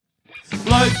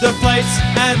Load the plates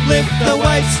and lift the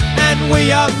weights, and we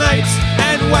are mates,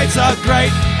 and weights are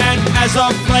great. And as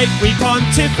of late, we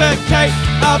pontificate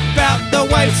about the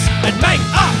weights and make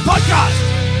a podcast.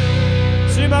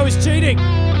 Sumo is cheating.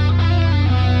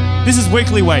 This is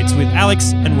Weekly Weights with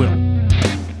Alex and Will.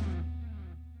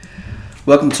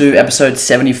 Welcome to episode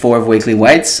 74 of Weekly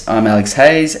Weights. I'm Alex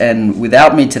Hayes, and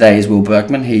without me today is Will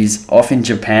Berkman. He's off in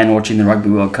Japan watching the Rugby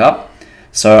World Cup.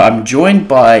 So I'm joined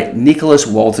by Nicholas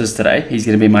Walters today. He's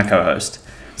going to be my co-host.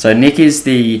 So Nick is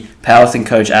the powerlifting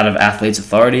coach out of Athletes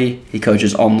Authority. He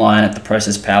coaches online at the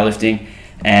Process Powerlifting,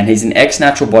 and he's an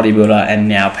ex-natural bodybuilder and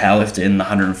now powerlifter in the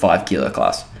 105 kilo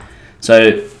class.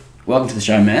 So welcome to the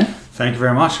show, man. Thank you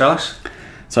very much, Alex.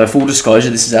 So full disclosure,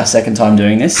 this is our second time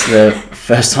doing this. The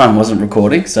first time wasn't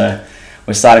recording, so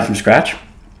we're starting from scratch.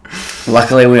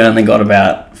 Luckily, we only got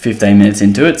about 15 minutes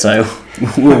into it, so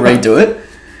we'll redo it.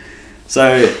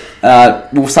 So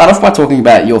we'll start off by talking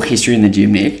about your history in the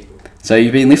gym, Nick. So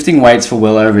you've been lifting weights for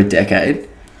well over a decade.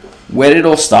 Where did it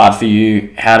all start for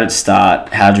you? How did it start?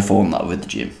 How did you fall in love with the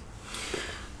gym?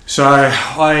 So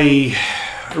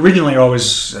originally I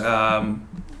was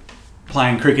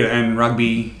playing cricket and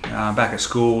rugby back at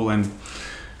school, and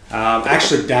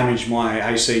actually damaged my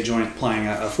AC joint playing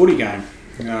a footy game,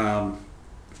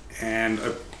 and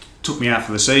it took me out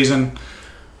for the season.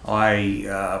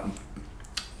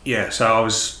 So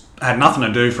I had nothing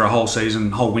to do for a whole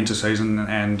winter season,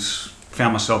 and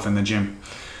found myself in the gym.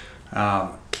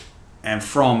 And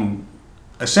from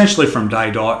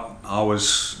day dot, I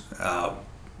was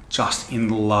just in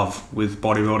love with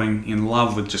bodybuilding, in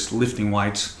love with just lifting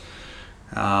weights.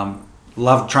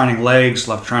 Loved training legs,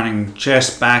 loved training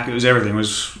chest, back. It was everything. It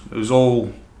was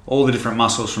all the different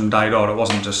muscles from day dot. It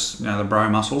wasn't just the bro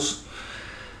muscles.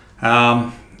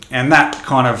 And that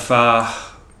kind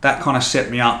of set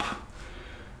me up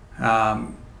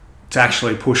to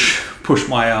actually push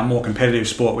my more competitive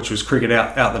sport, which was cricket,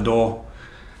 out the door,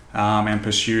 and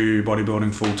pursue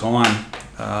bodybuilding full time.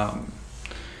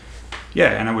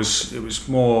 And it was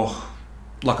more,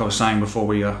 like I was saying before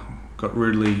we got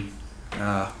rudely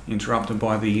interrupted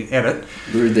by the edit.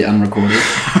 Rudely unrecorded.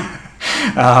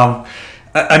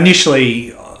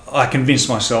 Initially, I convinced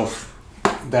myself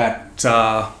that.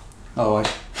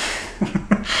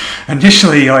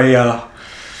 Initially, I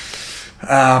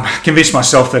convinced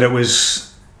myself that it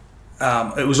was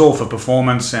all for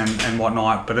performance and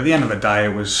whatnot. But at the end of the day,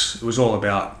 it was all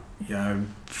about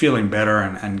feeling better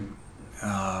and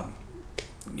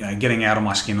getting out of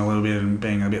my skin a little bit and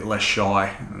being a bit less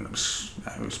shy. And it was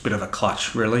a bit of a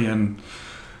clutch, really. And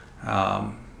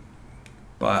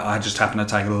but I just happened to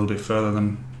take it a little bit further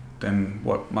than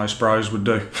what most bros would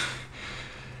do.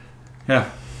 Yeah.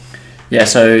 Yeah,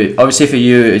 so obviously for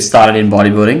you, it started in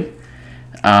bodybuilding.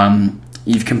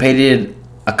 You've competed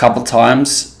a couple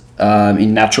times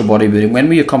in natural bodybuilding. When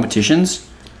were your competitions,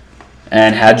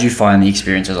 and how did you find the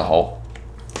experience as a whole?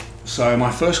 So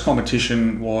my first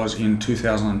competition was in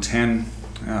 2010.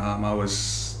 I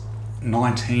was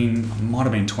 19, might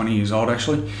have been 20 years old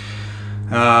actually.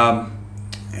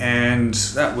 And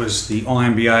that was the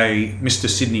INBA Mr.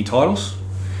 Sydney titles.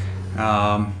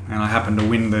 And I happened to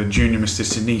win the Junior Mr.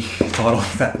 Sydney title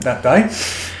that day.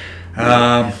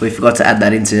 We forgot to add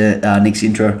that into Nick's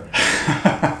intro.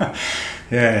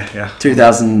 Yeah.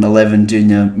 2011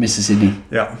 Junior Mr. Sydney.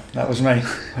 Yeah, that was me.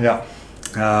 Yeah.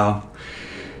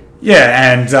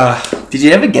 And did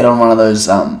you ever get on one of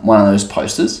those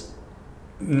posters?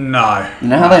 No. You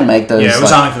know how they make those? Yeah, it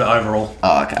was only for the overall.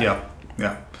 Oh, okay.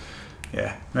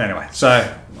 Yeah. Anyway, so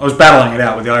I was battling it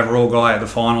out with the overall guy at the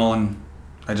final, and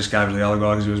they just gave it to the other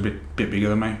guy because he was a bit bigger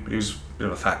than me. He was a bit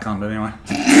of a fat cunt, but anyway.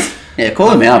 Yeah,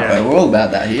 call him out, bro. We're all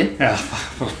about that here. Yeah,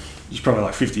 he's probably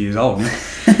like 50 years old.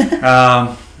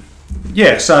 So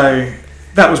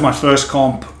that was my first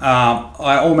comp.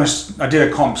 I did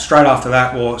a comp straight after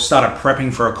that, or started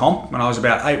prepping for a comp when I was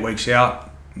about 8 weeks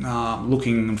out,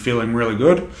 looking and feeling really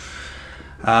good.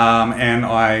 And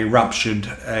I ruptured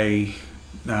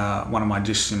one of my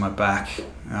discs in my back,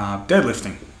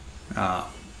 deadlifting.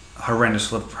 Horrendous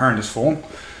form,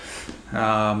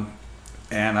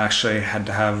 and I actually had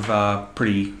to have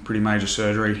pretty major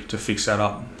surgery to fix that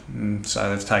up. And so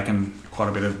they've taken quite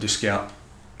a bit of disc out,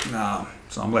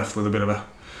 so I'm left with a bit of a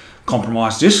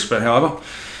compromised disc, but however,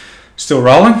 still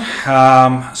rolling.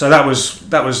 So that was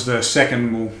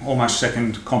the almost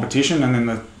second competition, and then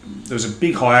there was a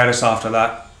big hiatus after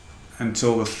that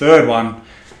until the third one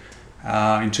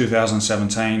in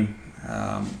 2017,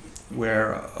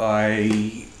 where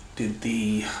I did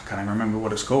I can't even remember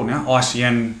what it's called now,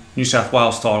 ICN New South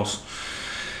Wales titles.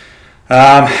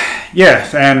 That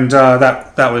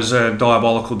was a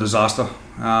diabolical disaster.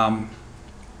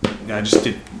 just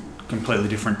did completely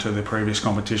different to the previous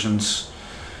competitions.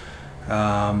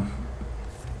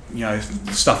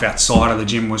 Stuff outside of the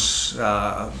gym was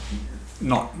not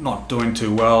doing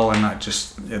too well, and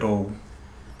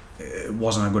it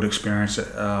wasn't a good experience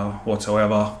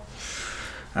whatsoever.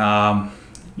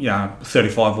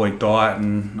 35-week diet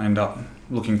and end up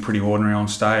looking pretty ordinary on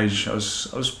stage. I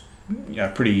was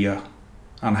pretty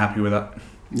unhappy with that.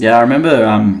 Yeah, I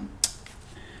remember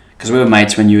because we were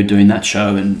mates when you were doing that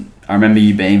show, and I remember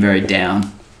you being very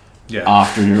down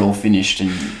after it all finished,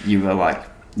 and you were like,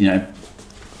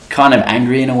 kind of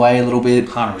angry in a way a little bit.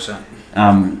 100%.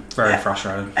 Very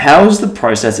frustrated. How was the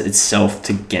process itself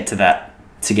to get to that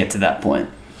point?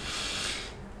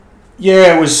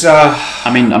 Yeah, it was.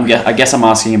 I guess I'm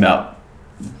asking about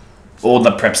all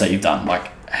the preps that you've done. Like,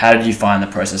 how did you find the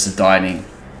process of dieting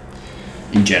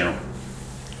in general?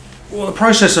 Well, the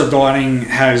process of dieting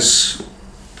has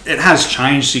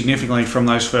changed significantly from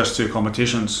those first two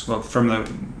competitions. Well, from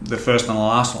the first and the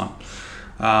last one.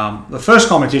 The first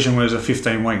competition was a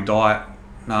 15-week diet,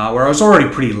 where I was already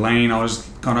pretty lean. I was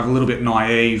kind of a little bit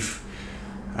naive.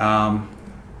 It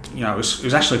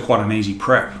was actually quite an easy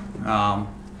prep.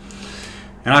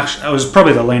 And I was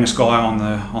probably the leanest guy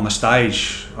on the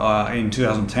stage in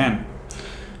 2010.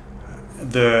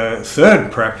 The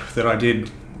third prep that I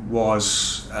did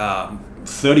was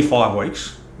 35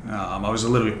 weeks. I was a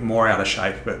little bit more out of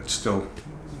shape, but still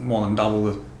more than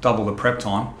double the prep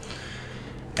time.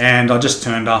 And I just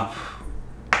turned up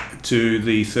to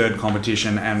the third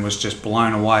competition and was just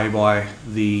blown away by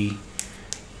the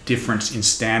difference in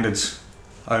standards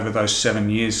over those 7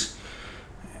 years.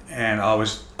 And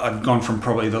I'd gone from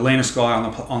probably the leanest guy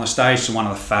on the stage to one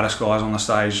of the fattest guys on the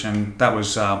stage, and that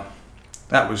was a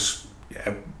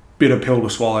bitter pill to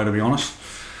swallow, to be honest.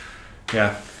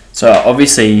 Yeah. So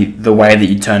obviously the way that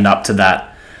you turned up to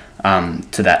that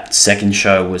second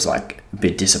show was like a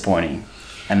bit disappointing,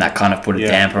 and that kind of put a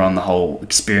damper on the whole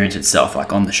experience itself,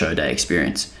 like on the show day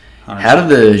experience.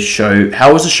 100%.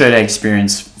 How was the show day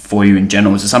experience for you in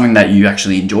general? Was it something that you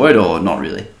actually enjoyed or not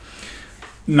really?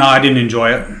 No, I didn't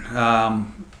enjoy it.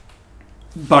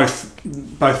 Both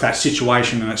that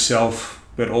situation in itself,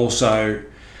 but also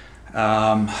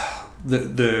the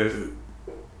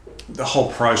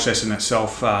whole process in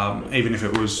itself. Even if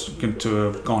it was going to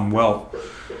have gone well,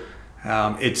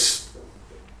 it's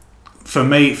for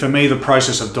me. The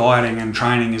process of dieting and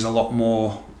training is a lot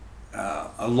more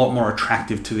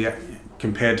attractive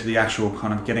compared to the actual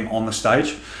kind of getting on the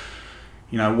stage.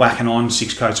 Whacking on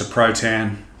 6 coats of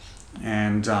protein.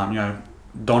 And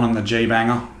donning the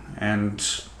G-banger and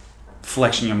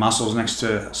flexing your muscles next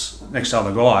to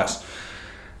other guys.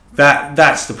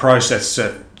 That's the process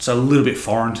that's a little bit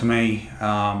foreign to me,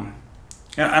 and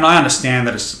I understand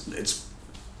that it's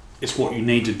what you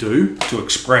need to do to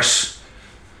express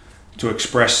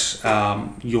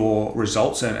your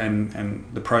results and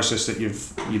the process that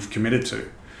you've committed to,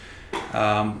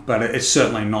 but it's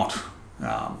certainly not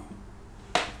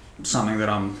something that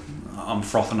I'm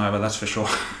frothing over, that's for sure.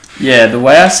 Yeah, the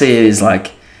way I see it is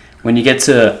like when you get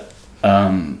to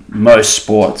most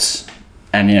sports,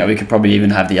 and we could probably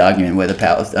even have the argument whether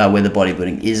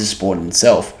bodybuilding is a sport in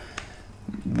itself.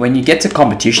 When you get to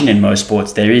competition in most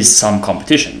sports, there is some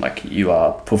competition. Like you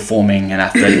are performing an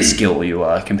athletic skill, you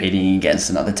are competing against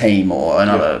another team or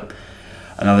another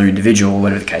individual,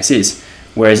 whatever the case is.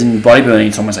 Whereas in bodybuilding,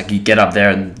 it's almost like you get up there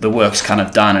and the work's kind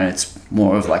of done, and it's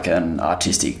more of like an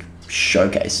artistic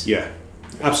showcase. Yeah,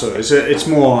 absolutely. It's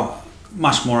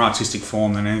much more artistic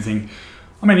form than anything.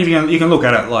 I mean, you can look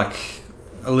at it like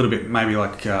a little bit, maybe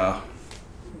like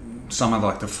some of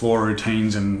like the floor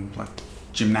routines and like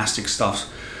gymnastic stuff,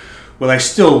 where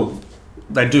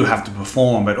they do have to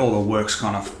perform, but all the work's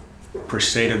kind of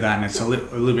preceded that, and it's a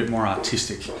little bit more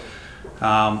artistic.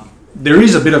 There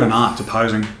is a bit of an art to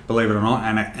posing, believe it or not,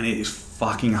 and it is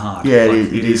fucking hard. Yeah,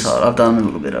 it is hard. I've done a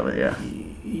little bit of it. Yeah.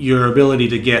 Your ability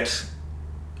to get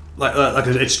like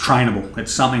it's trainable.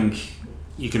 It's something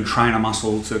you can train a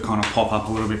muscle to kind of pop up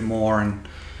a little bit more, and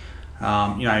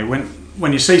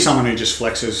when you see someone who just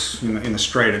flexes in the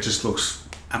street, it just looks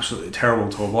absolutely terrible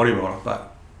to a bodybuilder.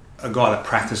 But a guy that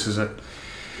practices it,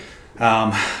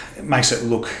 it makes it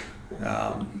look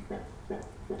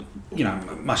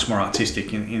much more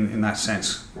artistic in that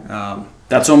sense.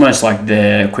 That's almost like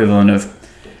the equivalent of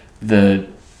the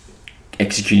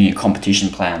executing a competition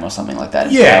plan or something like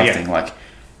that. Yeah. Like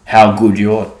how good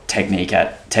your technique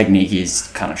is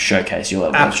kind of showcase your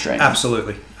level of strength.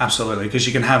 Absolutely, because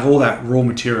you can have all that raw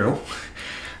material,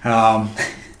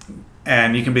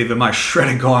 and you can be the most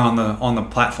shredded guy on the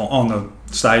platform, on the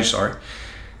stage. Sorry,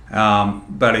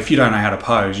 but if you don't know how to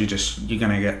pose, you're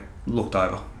going to get looked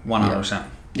over 100%.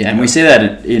 Yeah, and we see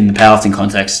that in the powerlifting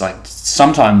context. Like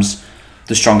sometimes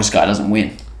the strongest guy doesn't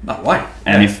win. No way.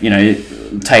 And if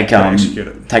take Execute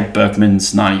it. take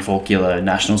Berkman's 94 kilo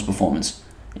nationals performance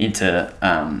into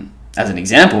as an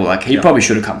example, like he probably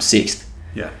should have come sixth.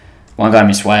 Yeah. One guy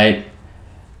missed weight.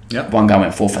 Yep. One guy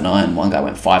went 4 for 9. One guy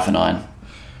went 5 for 9.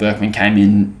 Berkman came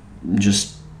in and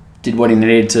just did what he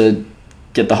needed to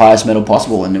get the highest medal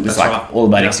possible, and it was all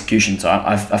about execution. So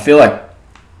I feel like,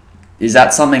 is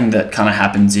that something that kind of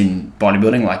happens in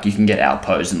bodybuilding? Like you can get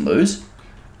outposed and lose?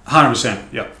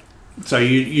 100%. Yep. So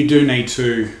you do need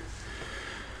to,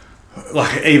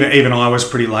 like even I was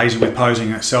pretty lazy with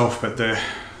posing itself, but the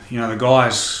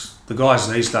guys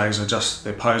these days are just,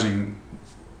 they're posing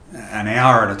an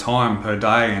hour at a time per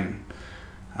day, and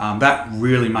that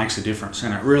really makes a difference,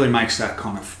 and it really makes that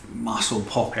kind of muscle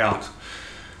pop out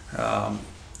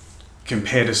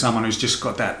compared to someone who's just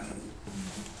got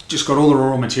all the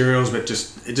raw materials, but it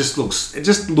just looks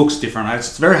different.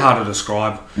 It's very hard to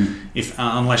describe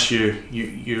unless you're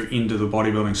into the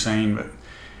bodybuilding scene, but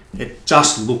it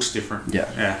just looks different.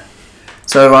 Yeah.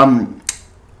 So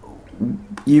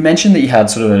you mentioned that you had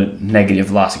sort of a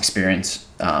negative last experience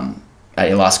at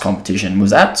your last competition.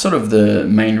 Was that sort of the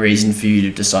main reason for you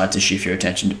to decide to shift your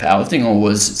attention to powerlifting, or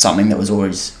was it something that was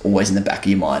always in the back of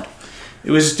your mind? It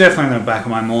was definitely in the back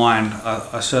of my mind.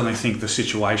 I certainly think the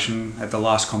situation at the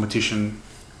last competition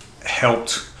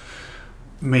helped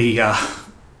me,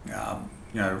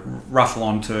 ruffle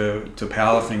on to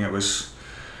powerlifting. It was,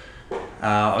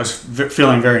 I was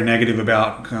feeling very negative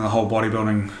about kind of the whole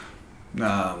bodybuilding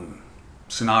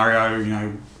scenario.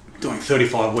 Doing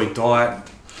 35-week diet,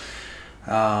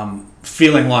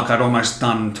 feeling like I'd almost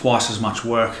done twice as much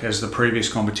work as the previous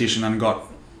competition and got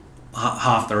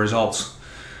half the results.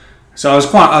 So I was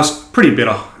pretty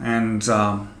bitter, and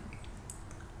I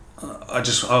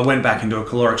went back into a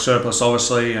caloric surplus,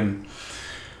 obviously, and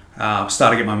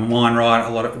started to get my mind right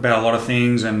about a lot of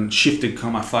things, and shifted kind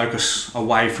of my focus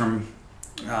away from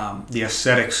the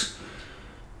aesthetics,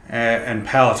 and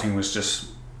powerlifting was just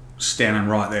standing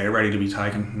right there, ready to be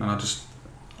taken, and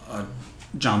I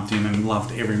jumped in and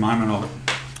loved every moment of it.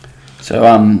 So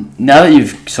now that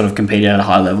you've sort of competed at a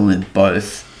high level in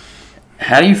both,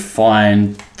 how do you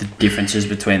find the differences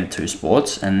between the two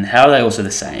sports, and how are they also the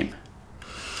same?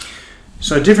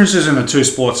 So differences in the two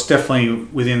sports, definitely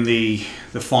within the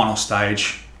final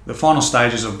stage. The final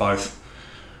stages of both.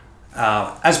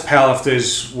 As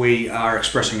powerlifters, we are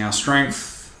expressing our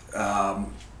strength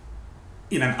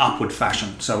in an upward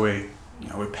fashion. So we're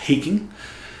peaking,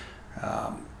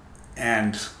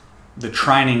 and the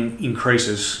training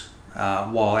increases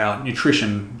while our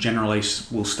nutrition generally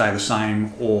will stay the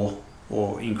same or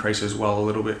increase as well a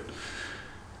little bit.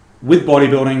 With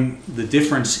bodybuilding, the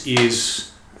difference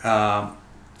is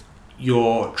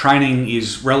your training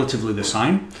is relatively the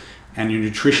same, and your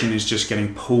nutrition is just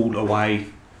getting pulled away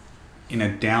in a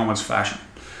downwards fashion.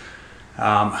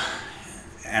 And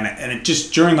it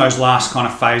just, during those last kind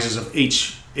of phases of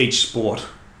each sport,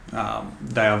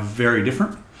 they are very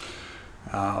different.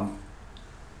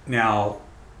 Now,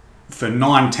 for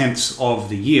 9/10 of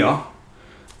the year,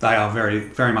 they are very,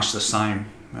 very much the same.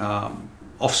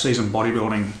 Off-season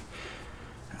bodybuilding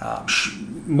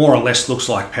more or less looks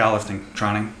like powerlifting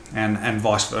training, and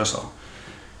vice versa.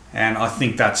 And I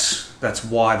think that's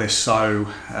why they're so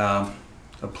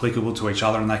applicable to each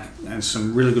other, and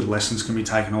some really good lessons can be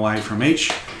taken away from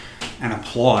each and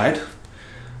applied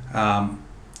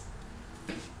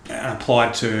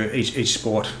to each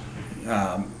sport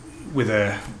with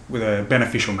a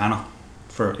beneficial manner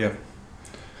for it. Yeah.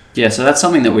 Yeah, so that's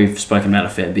something that we've spoken about a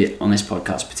fair bit on this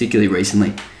podcast, particularly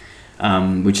recently,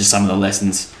 which is some of the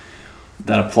lessons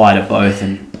that apply to both,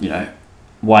 and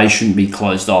why you shouldn't be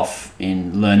closed off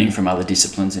in learning from other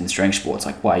disciplines in strength sports,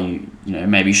 like why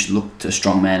maybe you should look to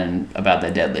strongman and about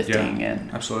their deadlifting,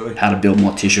 and absolutely how to build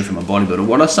more tissue from a bodybuilder.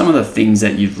 What are some of the things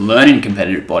that you've learned in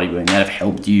competitive bodybuilding that have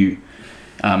helped you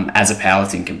as a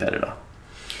powerlifting competitor?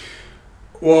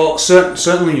 Well,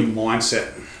 certainly your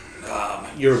mindset.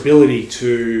 Your ability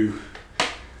to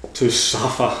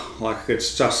suffer, like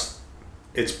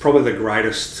it's probably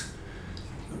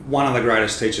one of the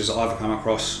greatest teachers I've come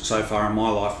across so far in my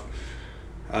life.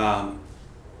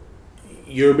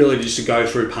 Your ability just to go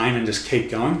through pain and just keep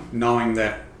going, knowing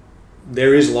that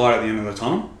there is light at the end of the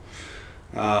tunnel.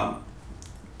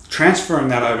 Transferring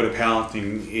that over to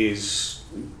powerlifting is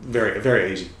very,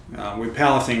 very easy. With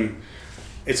powerlifting,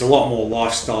 it's a lot more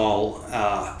lifestyle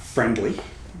friendly.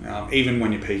 Even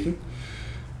when you're peaking,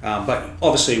 but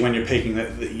obviously when you're peaking,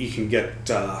 that you can get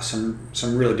some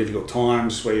really difficult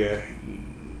times where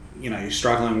you're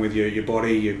struggling with your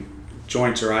body, your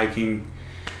joints are aching,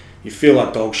 you feel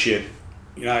like dog shit,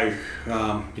 you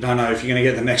don't know if you're going to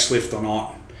get the next lift or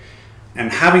not.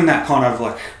 And having that kind of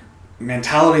like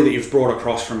mentality that you've brought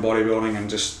across from bodybuilding and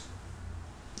just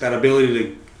that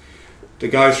ability to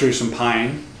go through some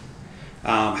pain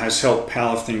has helped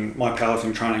my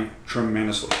powerlifting training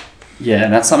tremendously. Yeah,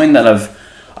 and that's something that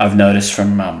I've noticed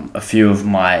from a few of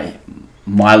my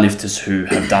lifters who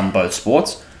have done both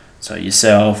sports. So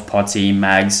yourself, Potty,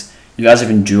 Mags, you guys have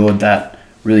endured that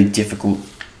really difficult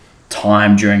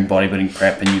time during bodybuilding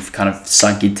prep, and you've kind of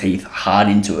sunk your teeth hard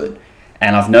into it.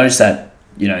 And I've noticed that,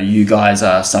 you guys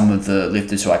are some of the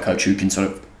lifters who I coach who can sort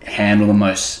of handle the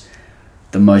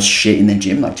most shit in the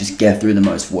gym, like just get through the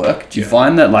most work. Do you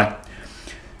find that like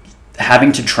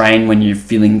having to train when you're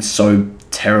feeling so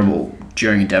terrible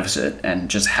during a deficit and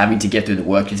just having to get through the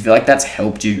work, do you feel like that's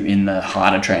helped you in the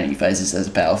harder training phases as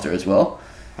a powerlifter as well?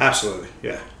 Absolutely,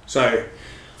 yeah. So,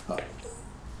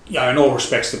 in all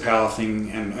respects to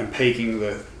powerlifting and peaking,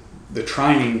 the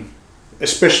training,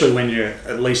 especially when you're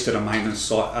at least at a maintenance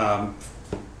site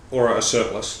or a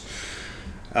surplus,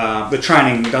 the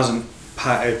training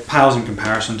it pales in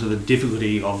comparison to the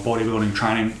difficulty of bodybuilding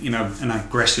training in an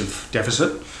aggressive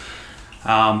deficit.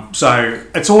 So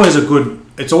it's always a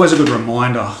good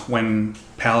reminder when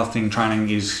powerlifting training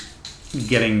is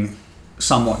getting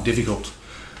somewhat difficult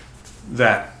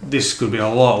that this could be a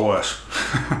lot worse.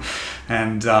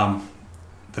 And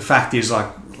the fact is,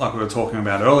 like we were talking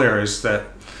about earlier, is that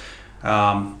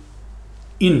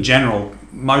in general,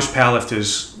 most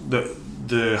powerlifters,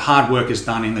 the hard work is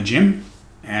done in the gym,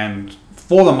 and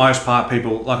for the most part,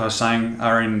 people, like I was saying,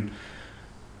 are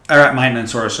at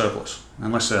maintenance or a surplus,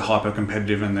 unless they're hyper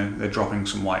competitive and they're dropping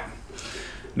some weight.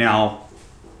 Now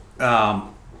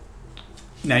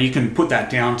you can put that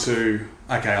down to,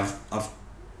 okay,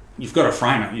 you've got to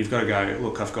frame it. You've got to go,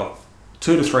 look, I've got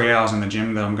 2 to 3 hours in the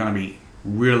gym that I'm going to be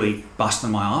really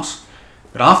busting my ass,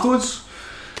 but afterwards,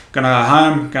 going to go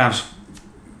home, going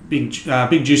to have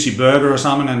big juicy burger or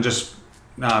something and just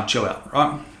chill out,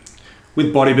 right?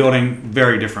 With bodybuilding,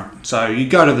 very different. So you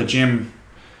go to the gym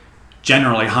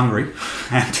generally hungry,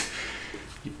 and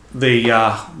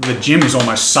the gym is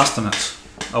almost sustenance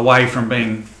away from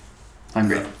being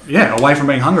hungry. Away from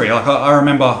being hungry. Like I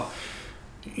remember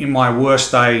in my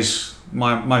worst days,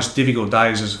 my most difficult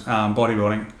days as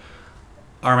bodybuilding,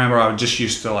 I remember I just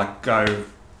used to like go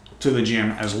to the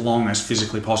gym as long as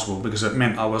physically possible because it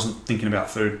meant I wasn't thinking about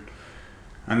food.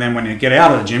 And then when you get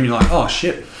out of the gym, you're like, oh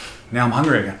shit, now I'm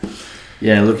hungry again.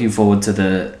 Yeah, looking forward to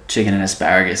the chicken and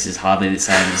asparagus is hardly the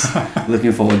same as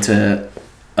looking forward to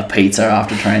a pizza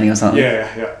after training or something.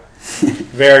 Yeah.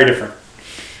 Very different.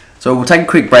 So we'll take a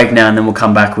quick break now and then we'll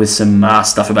come back with some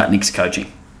stuff about Nick's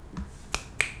coaching.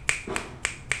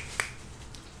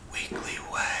 Weekly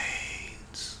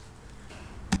Weights.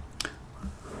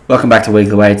 Welcome back to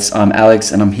Weekly Weights. I'm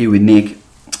Alex and I'm here with Nick.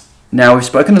 Now, we've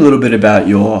spoken a little bit about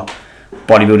your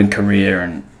bodybuilding career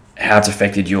and how it's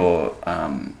affected your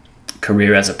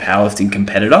career as a powerlifting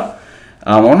competitor.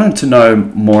 I wanted to know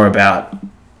more about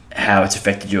how it's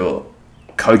affected your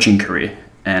coaching career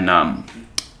and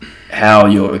how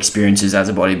your experiences as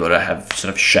a bodybuilder have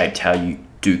sort of shaped how you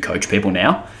do coach people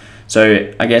now.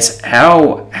 So I guess,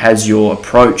 how has your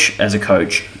approach as a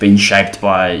coach been shaped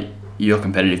by your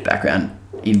competitive background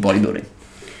in bodybuilding?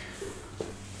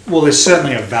 Well, there's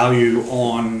certainly a value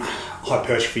on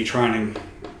hypertrophy training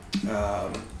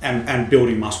and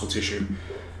building muscle tissue.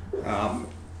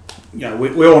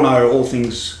 We all know, all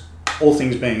things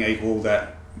being equal,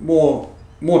 that more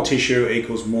tissue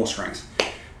equals more strength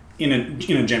in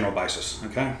a general basis.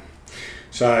 Okay,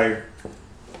 so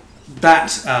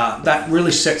that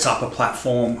really sets up a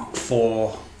platform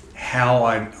for how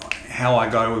I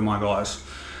go with my guys.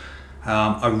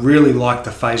 I really like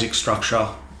the phasic structure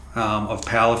of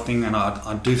powerlifting, and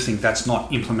I do think that's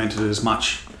not implemented as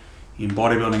much in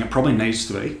bodybuilding. It probably needs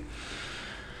to be.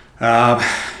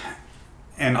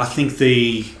 And I think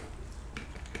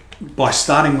by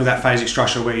starting with that phasic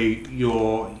structure where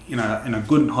you're in a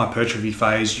good hypertrophy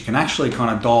phase, you can actually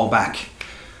kind of dial back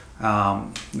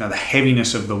the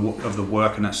heaviness of the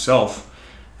work in itself,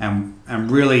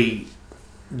 and really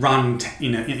run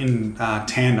in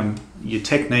tandem your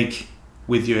technique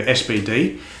with your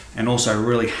SBD, and also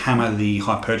really hammer the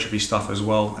hypertrophy stuff as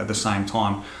well at the same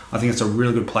time. I think it's a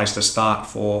really good place to start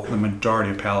for the majority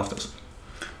of powerlifters.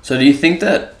 So do you think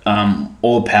that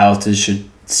all powerlifters should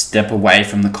step away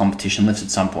from the competition lifts at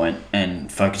some point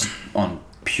and focus on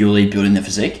purely building the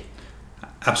physique?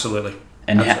 Absolutely.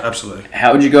 And absolutely.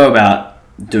 How would you go about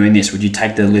doing this? Would you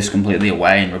take the lifts completely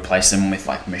away and replace them with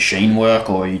like machine work,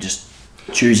 or are you just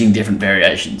choosing different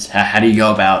variations? How do you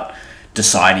go about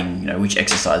deciding which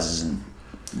exercises and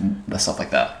stuff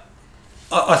like that?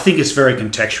 I think it's very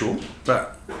contextual,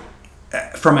 but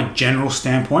from a general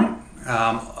standpoint,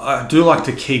 I do like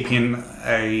to keep in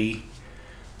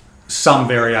some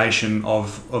variation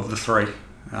of the three.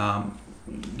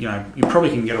 You probably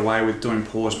can get away with doing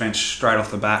pause bench straight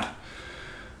off the bat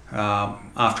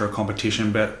after a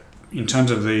competition, but in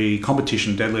terms of the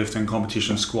competition deadlift and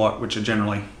competition squat, which are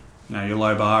generally your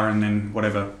low bar and then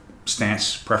whatever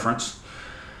stance preference,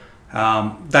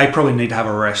 they probably need to have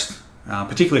a rest,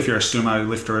 particularly if you're a sumo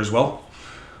lifter as well.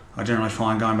 I generally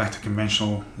find going back to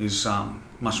conventional is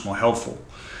much more helpful.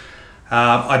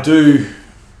 I do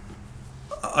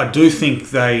think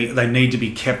they need to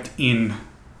be kept in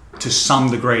to some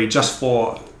degree, just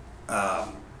for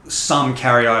some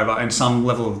carryover and some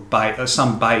level of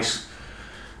some base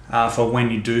for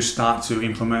when you do start to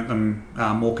implement them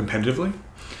more competitively.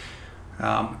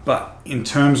 But in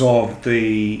terms of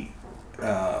the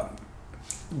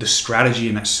strategy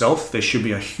in itself, there should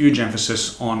be a huge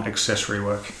emphasis on accessory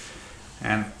work.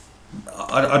 And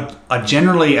I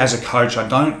generally, as a coach, I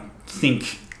don't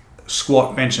think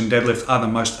squat, bench and deadlift are the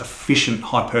most efficient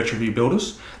hypertrophy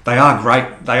builders. They are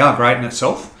great. They are great in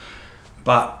itself,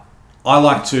 but I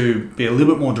like to be a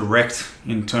little bit more direct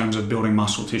in terms of building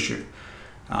muscle tissue.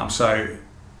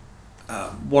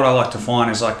 What I like to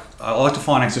find is I like to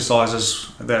find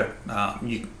exercises that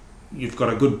you've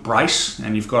got a good brace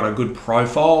and you've got a good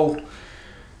profile,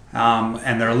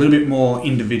 and they're a little bit more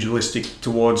individualistic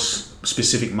towards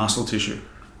specific muscle tissue.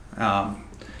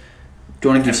 Do you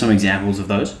want to give some examples of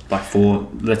those?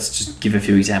 Let's just give a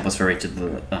few examples for each of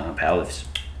the powerlifts.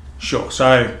 Sure.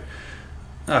 So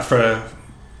for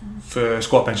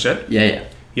squat, bench, dead.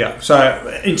 Yeah.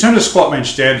 So in terms of squat,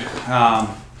 bench, dead,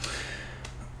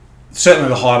 certainly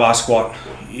the high bar squat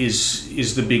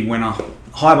is the big winner.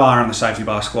 High bar and the safety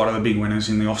bar squat are the big winners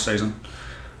in the off season.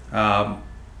 I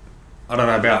don't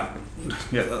know about.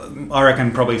 Yeah, I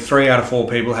reckon probably 3 out of 4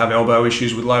 people have elbow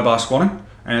issues with low bar squatting,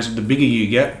 and as the bigger you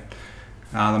get,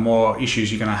 the more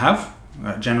issues you're going to have.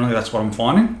 Generally, that's what I'm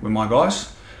finding with my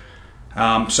guys.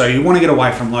 So you want to get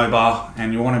away from low bar,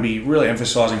 and you want to be really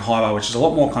emphasising high bar, which is a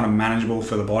lot more kind of manageable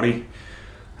for the body,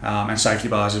 and safety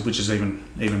bars, which is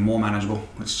even more manageable.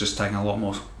 It's just taking a lot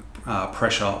more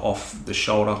pressure off the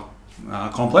shoulder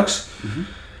complex.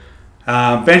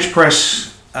 Mm-hmm. Bench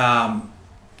press,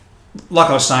 like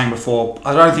I was saying before,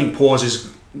 I don't think pause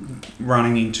is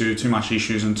running into too much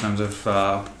issues in terms of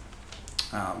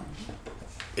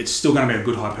it's still going to be a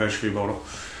good hypertrophy builder.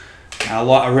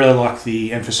 I really like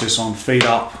the emphasis on feet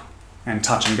up and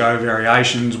touch and go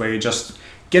variations, where you're just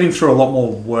getting through a lot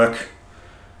more work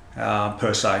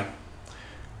per se.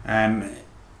 And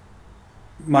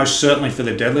most certainly for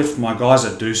the deadlift, my guys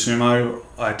that do sumo,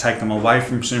 I take them away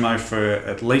from sumo for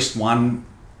at least 1,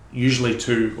 usually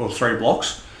 2 or 3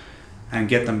 blocks, and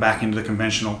get them back into the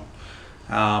conventional.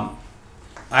 I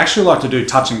actually like to do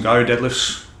touch and go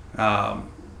deadlifts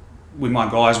with my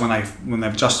guys when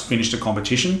they've just finished a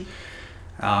competition.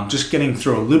 Just getting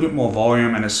through a little bit more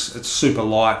volume, and it's super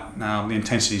light. The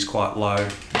intensity is quite low.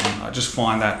 And I just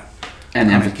find that. And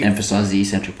emphasise the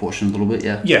eccentric portion a little bit,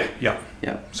 yeah. Yeah.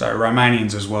 So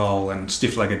Romanians as well, and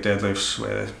stiff-legged deadlifts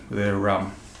where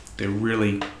they're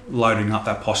really loading up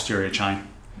that posterior chain.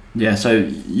 Yeah. So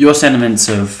your sentiments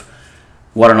of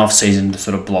what an off-season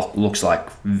sort of block looks like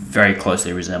very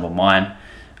closely resemble mine.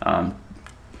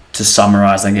 To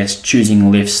summarise, I guess,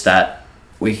 choosing lifts that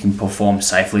we can perform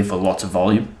safely for lots of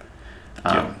volume.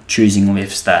 Choosing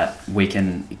lifts that we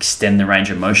can extend the range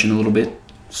of motion a little bit.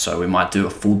 So we might do a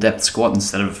full depth squat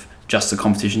instead of just the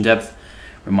competition depth.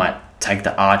 We might take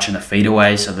the arch and the feet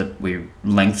away so that we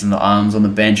lengthen the arms on the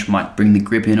bench. We might bring the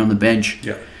grip in on the bench.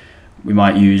 Yeah. We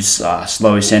might use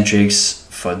slow eccentrics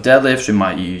for deadlifts. We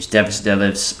might use deficit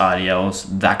deadlifts,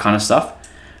 RDLs, that kind of stuff.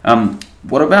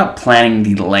 What about planning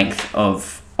the length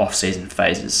of off-season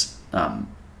phases?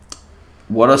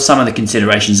 What are some of the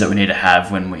considerations that we need to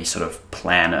have when we sort of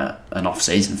plan an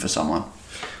off-season for someone?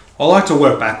 I like to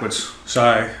work backwards.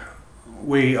 So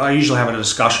I usually have a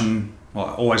discussion, well,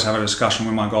 I always have a discussion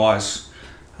with my guys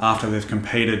after they've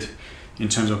competed in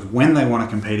terms of when they want to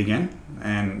compete again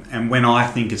and when I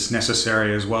think it's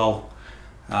necessary as well,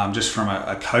 just from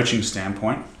a coaching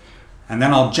standpoint. And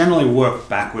then I'll generally work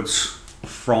backwards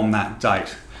from that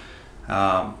date.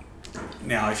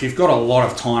 Now, if you've got a lot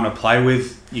of time to play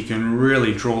with, you can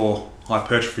really draw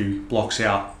hypertrophy blocks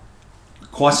out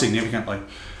quite significantly.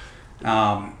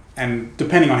 And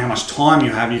depending on how much time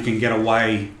you have, you can get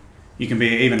away, you can be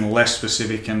even less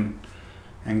specific and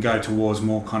go towards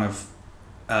more kind of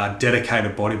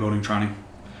dedicated bodybuilding training.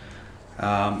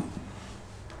 Now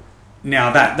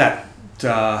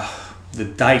the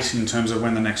date in terms of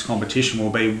when the next competition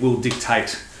will be will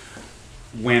dictate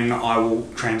when I will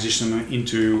transition them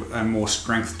into a more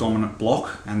strength dominant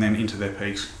block and then into their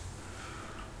peaks.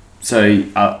 So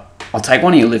I'll take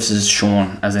one of your lifts as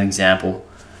Sean as an example.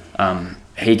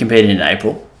 He competed in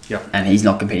April. Yep. And he's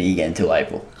not competing again until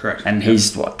April. Correct. And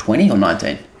he's what, 20 or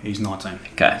 19? He's 19.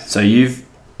 Okay. So you've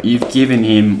given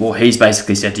him, well, he's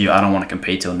basically said to you, I don't want to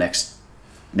compete till next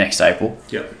April.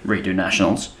 Yep. Redo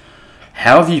nationals.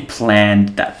 How have you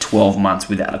planned that 12 months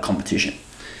without a competition?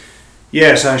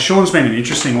 Yeah, so Sean's been an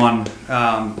interesting one.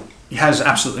 He has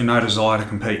absolutely no desire to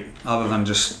compete other than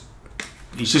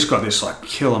he's just got this like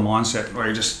killer mindset where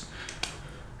he just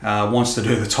wants to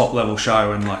do the top level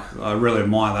show, and like I really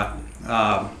admire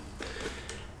that.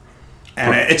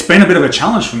 And it's been a bit of a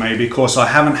challenge for me because I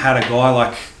haven't had a guy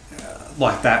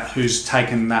like that who's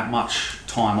taken that much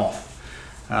time off.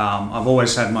 I've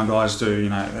always had my guys do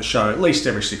a show at least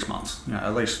every 6 months,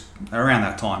 at least around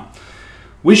that time.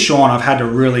 With Sean, I've had to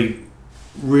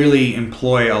really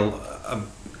employ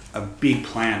a big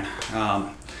plan.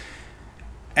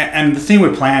 And the thing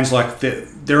with plans, like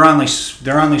they're only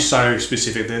so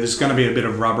specific. There's going to be a bit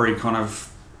of rubbery kind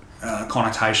of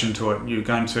connotation to it. You're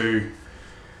going to,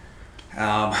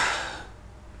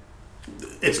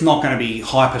 it's not going to be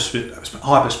hyper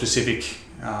specific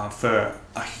for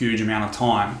a huge amount of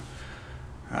time.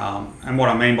 And what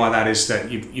I mean by that is that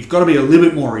you've got to be a little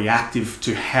bit more reactive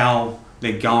to how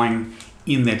they're going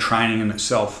in their training in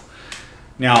itself.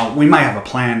 Now, we may have a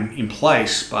plan in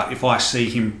place, but if I see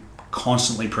him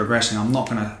constantly progressing, I'm not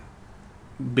going to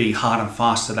be hard and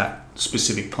fast to that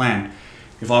specific plan.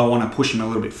 If I want to push him a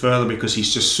little bit further because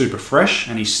he's just super fresh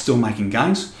and he's still making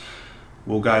gains,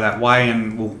 we'll go that way,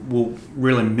 and we'll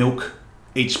really milk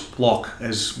each block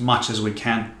as much as we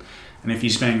can. And if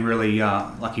he's being really,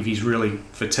 if he's really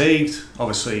fatigued,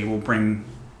 obviously we'll bring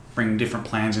different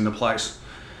plans into place.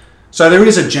 So there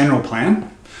is a general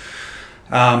plan,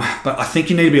 but I think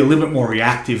you need to be a little bit more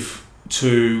reactive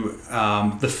to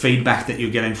the feedback that you're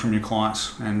getting from your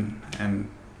clients and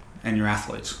your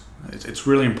athletes. It's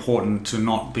really important to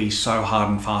not be so hard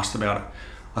and fast about it.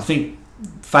 I think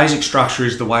phasic structure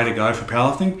is the way to go for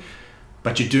powerlifting,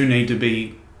 but you do need to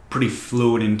be pretty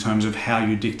fluid in terms of how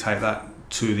you dictate that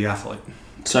to the athlete.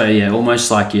 So yeah,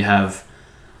 almost like you have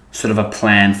sort of a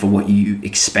plan for what you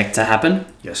expect to happen.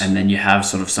 Yes. And then you have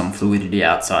sort of some fluidity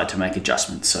outside to make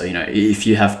adjustments. So, if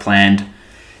you have planned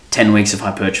 10 weeks of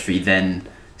hypertrophy, then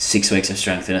 6 weeks of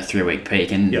strength and a 3-week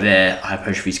peak, and their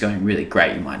hypertrophy is going really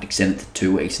great, you might extend it to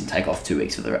 2 weeks and take off 2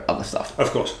 weeks for the other stuff.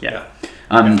 Of course. Yeah.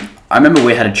 I remember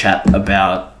we had a chat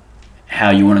about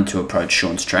how you wanted to approach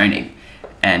Sean's training,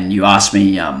 and you asked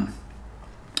me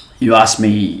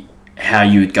how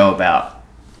you would go about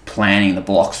planning the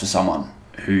blocks for someone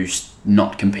who's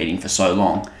not competing for so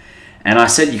long. And I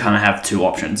said you kind of have two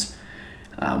options.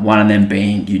 One of them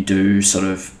being you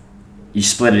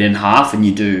split it in half and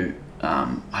you do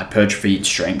hypertrophy and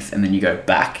strength, and then you go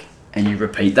back and you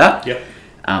repeat that. Yep.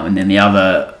 And then the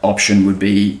other option would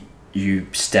be you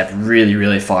step really,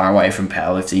 really far away from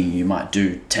powerlifting. You might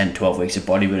do 10, 12 weeks of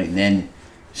bodybuilding, then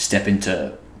step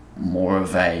into more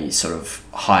of a sort of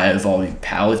higher volume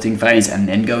powerlifting phase and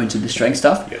then go into the strength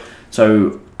stuff. Yep.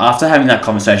 So after having that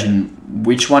conversation,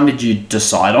 which one did you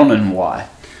decide on and why?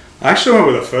 I actually went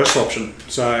with the first option.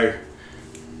 So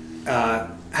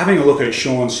having a look at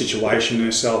Sean's situation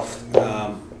himself,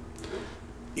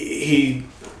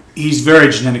 he's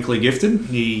very genetically gifted.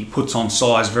 He puts on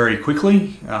size very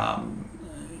quickly.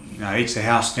 Eats the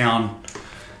house down,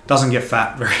 doesn't get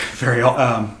fat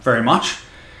very much.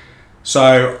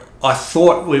 So I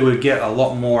thought we would get a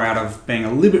lot more out of being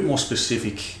a little bit more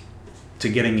specific to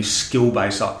getting his skill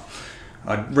base up.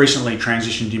 I recently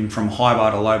transitioned him from high bar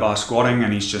to low bar squatting,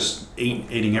 and he's just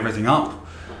eating everything up.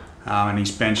 And his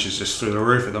bench is just through the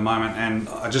roof at the moment. And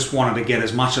I just wanted to get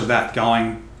as much of that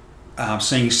going,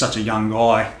 seeing he's such a young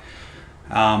guy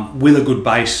with a good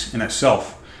base in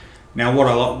itself. Now,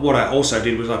 what I also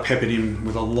did was I peppered him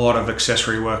with a lot of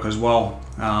accessory work as well.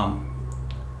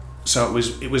 So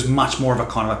it was much more of a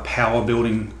kind of a power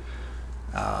building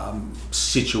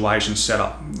situation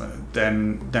setup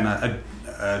than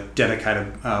a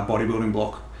dedicated bodybuilding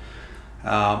block.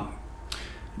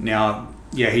 Now,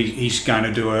 he's going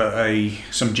to do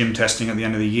some gym testing at the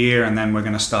end of the year, and then we're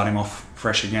going to start him off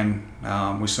fresh again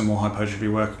with some more hypertrophy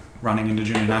work running into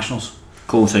junior nationals.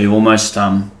 Cool. So you almost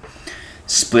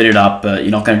split it up, but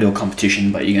you're not going to do a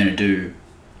competition, but you're going to do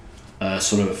a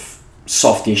sort of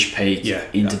softish peak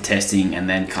into testing, and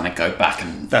then kind of go back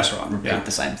and repeat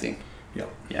the same thing.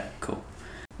 Yeah, cool.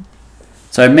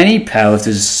 So many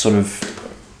powerlifters sort of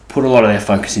put a lot of their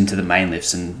focus into the main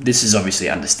lifts, and this is obviously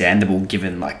understandable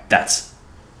given that's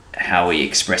how we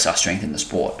express our strength in the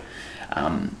sport.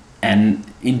 And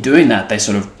in doing that, they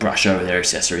sort of brush over their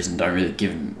accessories and don't really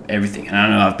give them everything. And I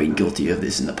know I've been guilty of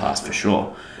this in the past for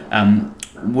sure.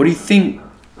 What do you think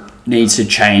needs to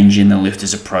change in the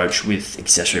lifter's approach with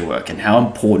accessory work, and how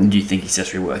important do you think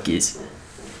accessory work is?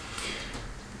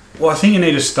 Well, I think you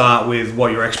need to start with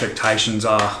what your expectations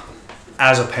are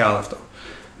as a powerlifter.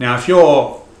 Now, if you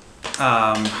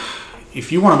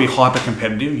want to be hyper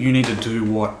competitive, you need to do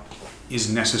what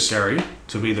is necessary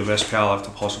to be the best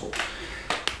powerlifter possible.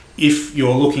 If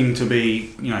you're looking to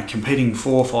be, competing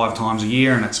 4 or 5 times a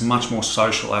year and it's a much more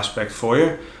social aspect for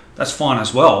you, that's fine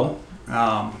as well.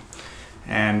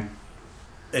 And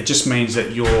it just means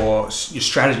that your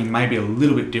strategy may be a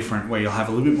little bit different, where you'll have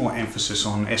a little bit more emphasis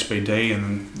on SBD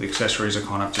and the accessories are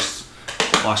kind of just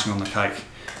icing on the cake.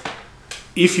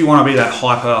 If you want to be that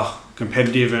hyper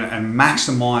competitive and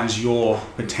maximize your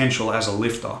potential as a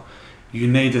lifter, you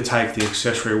need to take the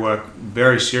accessory work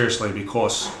very seriously,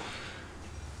 because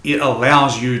it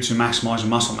allows you to maximize your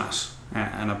muscle mass.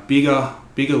 And a bigger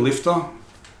lifter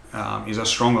is a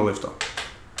stronger lifter.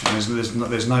 And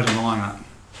there's no denying that.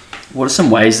 What are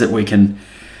some ways that we can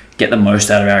get the most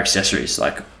out of our accessories?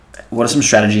 Like, what are some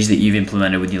strategies that you've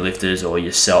implemented with your lifters or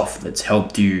yourself that's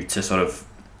helped you to sort of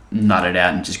nut it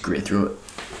out and just grit through it?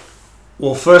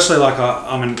 Well, firstly,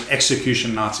 I'm an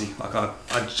execution Nazi.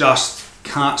 I just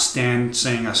can't stand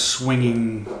seeing a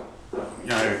swinging,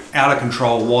 out of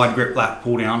control wide grip lat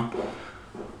pull down,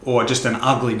 or just an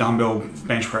ugly dumbbell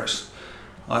bench press.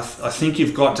 I think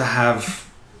you've got to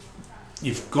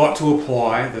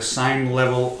apply the same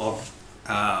level of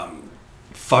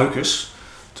focus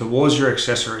towards your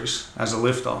accessories as a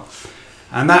lifter,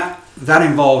 and that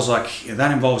involves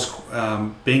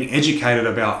being educated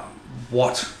about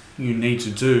what you need to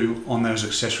do on those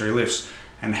accessory lifts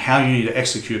and how you need to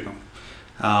execute them.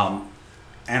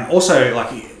 And also,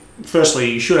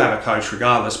 firstly, you should have a coach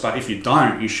regardless, but if you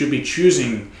don't, you should be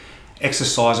choosing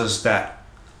exercises that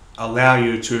allow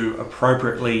you to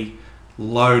appropriately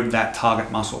load that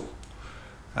target muscle.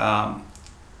 Now,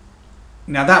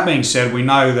 that being said, we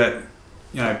know that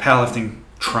powerlifting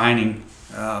training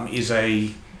is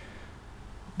a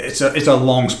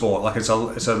long sport.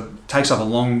 It takes up a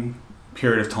long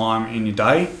period of time in your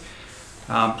day.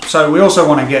 So we also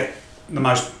want to get the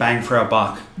most bang for our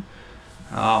buck.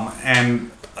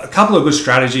 And a couple of good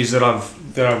strategies that I've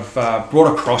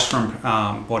brought across from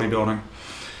bodybuilding.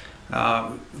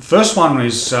 First one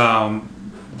is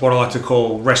what I like to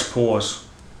call rest pause.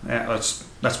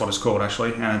 That's what it's called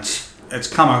actually, and it's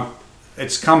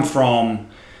come from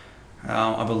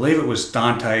I believe it was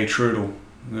Dante Trudel,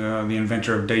 the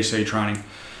inventor of DC training.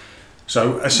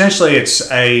 So essentially, it's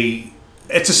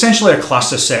essentially a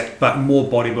cluster set, but more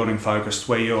bodybuilding focused,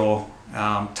 where you're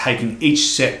taking each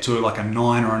set to like a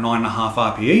 9 or a 9.5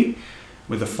 RPE,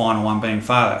 with the final one being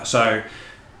failure. So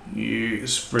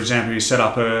for example, you set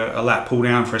up a lat pull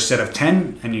down for a set of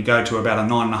 10 and you go to about a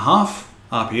 9.5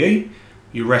 RPE,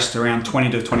 you rest around 20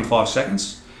 to 25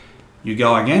 seconds, you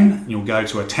go again, you'll go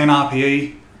to a 10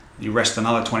 RPE, you rest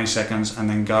another 20 seconds and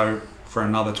then go for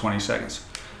another 20 seconds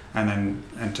and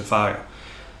to failure.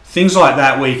 Things like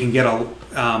that, where you can get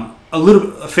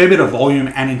a fair bit of volume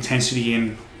and intensity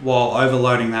in while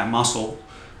overloading that muscle,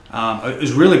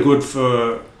 is really good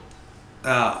for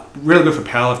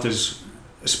powerlifters,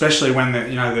 especially when the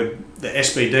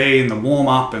SBD and the warm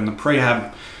up and the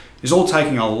prehab is all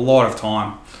taking a lot of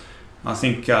time. I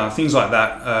think things like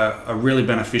that are really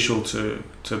beneficial to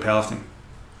powerlifting.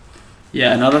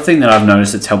 Yeah, another thing that I've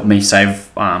noticed that's helped me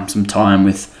save some time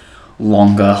with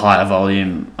longer, higher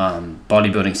volume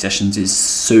bodybuilding sessions is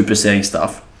supersetting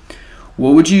stuff.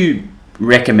 What would you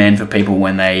recommend for people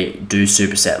when they do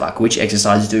superset? Like, which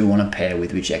exercises do we want to pair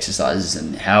with which exercises,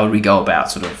 and how would we go about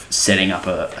sort of setting up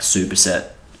a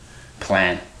superset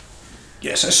plan?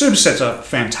 Yeah, so supersets are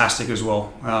fantastic as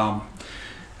well.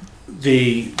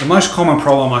 The most common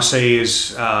problem I see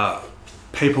is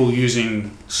people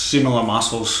using similar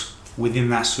muscles within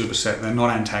that superset. They're not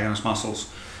antagonist muscles.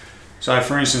 So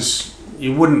for instance,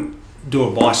 you wouldn't do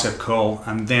a bicep curl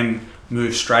and then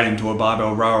move straight into a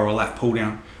barbell row or a lat pull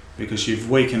down, because you've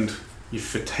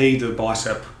fatigued the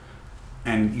bicep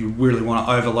and you really want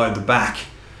to overload the back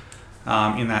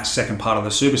in that second part of the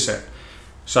superset.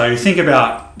 So you think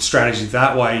about strategy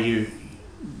that way. You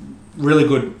really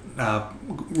good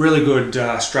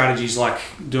strategies like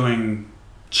doing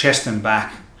chest and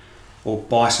back, or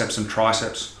biceps and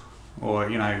triceps, or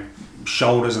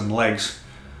shoulders and legs,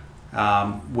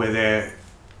 where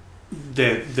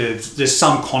there's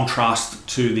some contrast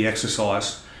to the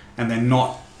exercise, and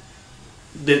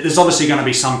there's obviously going to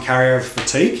be some carryover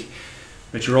fatigue,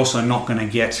 but you're also not going to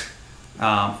get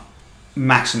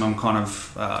maximum kind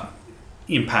of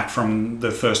impact from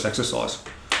the first exercise.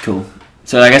 Cool.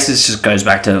 So I guess this just goes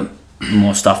back to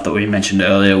more stuff that we mentioned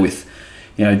earlier with,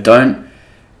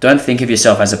 don't think of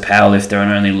yourself as a powerlifter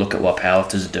and only look at what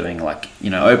powerlifters are doing. Like,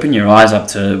 open your eyes up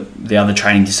to the other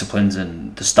training disciplines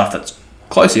and the stuff that's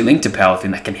closely linked to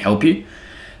powerlifting that can help you.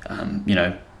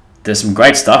 There's some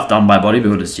great stuff done by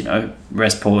bodybuilders,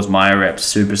 rest pause, myo reps,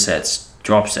 supersets,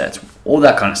 drop sets, all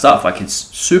that kind of stuff. Like, it's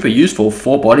super useful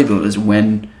for bodybuilders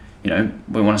when,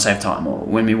 we want to save time or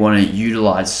when we want to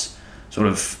utilize sort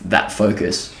of that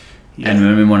focus and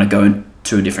when we want to go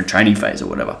into a different training phase or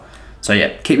whatever. So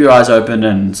yeah, keep your eyes open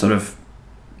and sort of,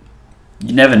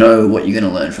 you never know what you're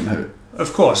going to learn from who.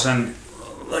 Of course, and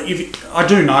I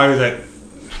do know that,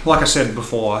 like I said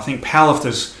before, I think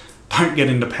powerlifters don't get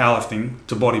into powerlifting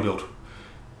to bodybuild.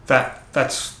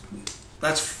 That's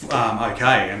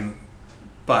okay,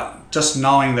 but just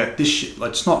knowing that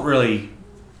it's not really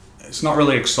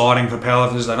exciting for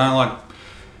powerlifters. They don't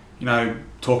like,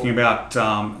 talking about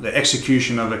the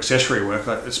execution of accessory work.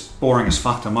 It's boring as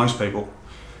fuck to most people.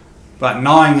 But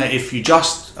knowing that if you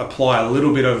just apply a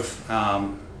little bit of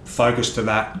focus to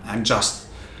that and just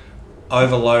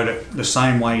overload it the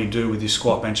same way you do with your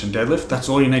squat, bench and deadlift, that's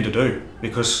all you need to do,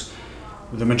 because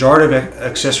the majority of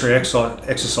accessory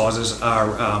exercises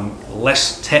are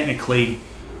less technically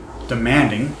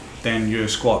demanding than your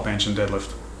squat, bench and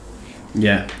deadlift.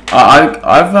 Yeah.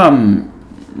 I've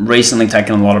recently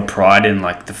taken a lot of pride in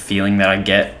like the feeling that I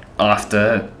get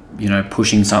after,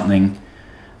 pushing something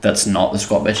that's not the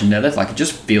squat, bench and deadlift. Like, it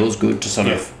just feels good to sort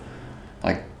of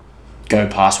like go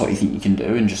past what you think you can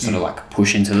do and just sort of like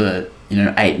push into the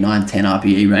 8, 9, 10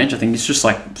 RPE range. I think it's just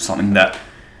like something that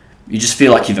you just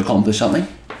feel like you've accomplished something.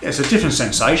 Yeah, it's a different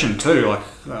sensation too. Like,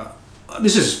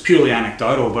 this is purely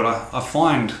anecdotal, but I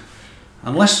find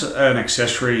unless an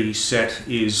accessory set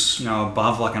is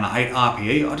above like an 8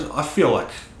 RPE, I feel like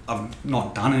I've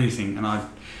not done anything, and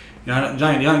you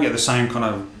don't get the same kind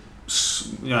of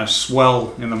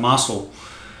swell in the muscle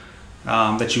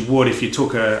that you would if you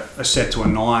took a set to a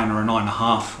 9 or a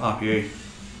 9.5 RPE.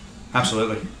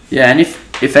 Absolutely. Yeah, and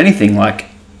if anything, like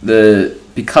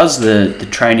because the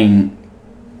training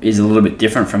is a little bit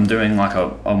different from doing like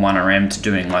a 1RM to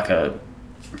doing like a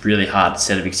really hard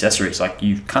set of accessories, like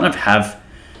you kind of have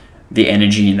the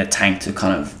energy in the tank to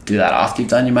kind of do that after you've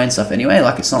done your main stuff anyway.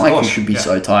 Like, it's not like you should be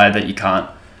so tired that you can't,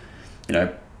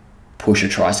 push a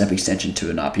tricep extension to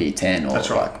an RPE 10 or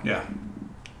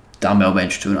dumbbell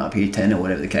bench to an RPE 10 or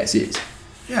whatever the case is.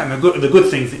 Yeah, and the good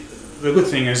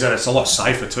thing is that it's a lot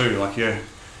safer too. Like,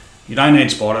 you don't need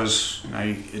spotters.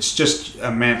 It's just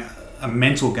a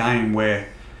mental game where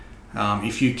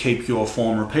if you keep your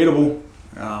form repeatable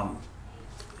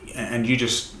and you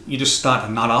just start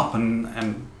to nut up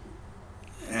and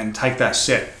take that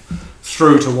set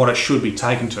through to what it should be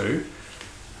taken to,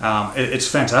 it's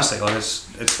fantastic. Like,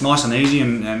 it's nice and easy,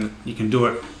 and you can do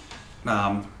it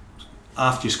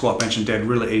after your squat, bench and dead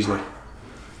really easily.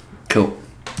 Cool.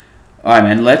 All right,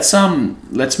 man. Let's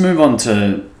move on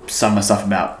to some of the stuff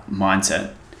about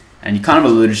mindset. And you kind of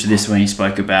alluded to this when you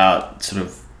spoke about sort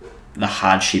of the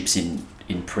hardships in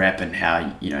prep and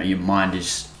how your mind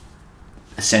is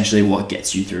essentially what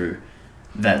gets you through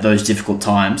those difficult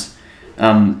times.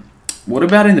 What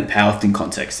about in the powerlifting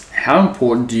context? How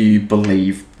important do you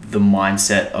believe the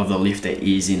mindset of the lifter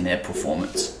is in their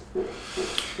performance?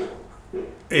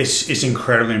 It's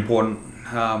incredibly important.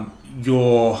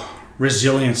 Your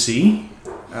resiliency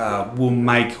will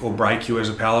make or break you as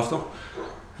a powerlifter.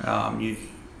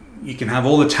 You can have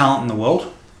all the talent in the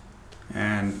world,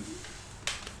 and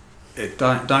it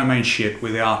don't mean shit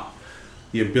without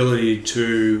the ability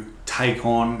to take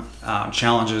on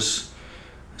challenges,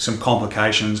 some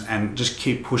complications, and just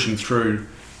keep pushing through,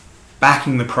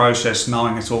 backing the process,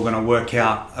 knowing it's all going to work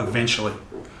out eventually.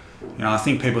 I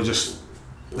think people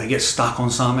they get stuck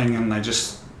on something and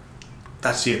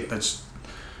that's it.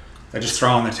 They just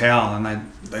throw in the towel, and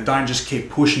they don't just keep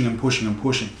pushing and pushing and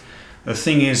pushing. The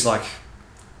thing is, like,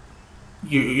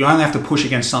 you only have to push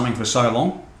against something for so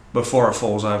long before it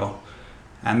falls over.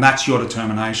 And that's your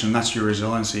determination, that's your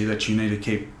resiliency that you need to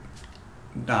keep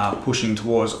pushing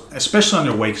towards, especially on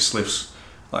your weakest lifts.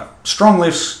 Like, strong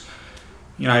lifts,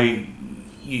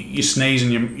 you sneeze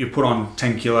and you put on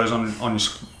 10 kilos on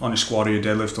your squat or your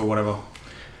deadlift or whatever.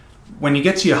 When you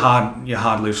get to your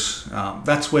hard lifts,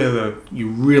 that's where you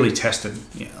really tested.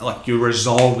 Like, your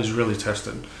resolve is really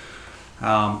tested,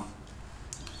 and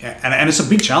it's a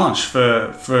big challenge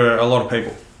for a lot of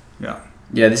people.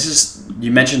 Yeah,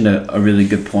 you mentioned a really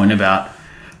good point about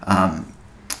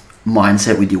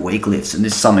mindset with your weak lifts, and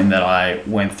this is something that I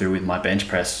went through with my bench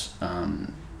press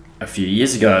a few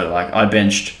years ago. Like, I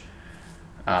benched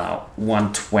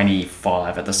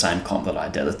 125 at the same comp that I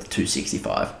did at the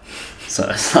 265. So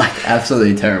it's like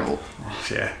absolutely terrible.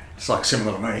 Yeah, it's like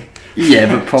similar to me.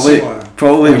 Yeah, but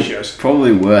Similar ratios.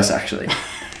 probably worse actually.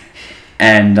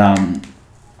 And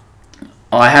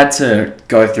I had to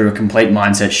go through a complete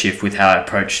mindset shift with how I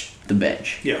approached the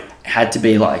bench. Yeah. It had to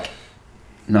be like,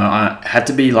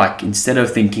 instead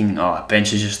of thinking,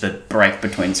 bench is just the break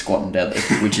between squat and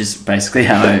deadlift, which is basically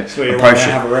how I So you approach lie down,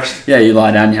 it. have a rest. Yeah, you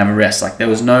lie down, you have a rest. Like there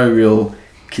was no real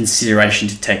consideration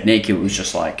to technique. It was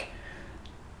just like,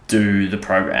 do the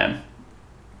program,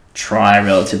 try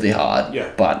relatively hard.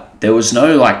 Yeah. But there was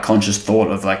no like conscious thought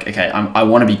of like, okay, I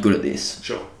want to be good at this.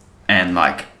 Sure. And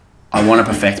like, I want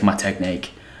to perfect my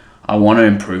technique. I want to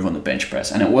improve on the bench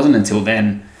press. And it wasn't until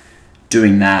then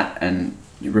doing that and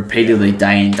repeatedly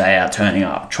day in, day out, turning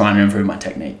up, trying to improve my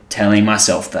technique, telling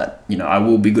myself that, I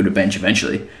will be good at bench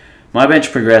eventually. My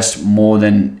bench progressed more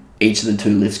than each of the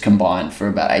two lifts combined for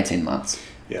about 18 months.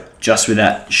 Yeah. Just with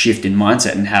that shift in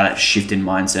mindset and how that shift in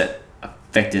mindset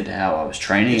affected how I was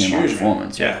training It's and my huge,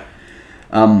 performance.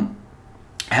 man.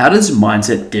 How does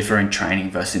mindset differ in training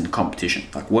versus in competition?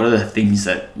 Like, what are the things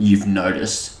that you've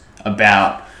noticed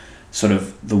about sort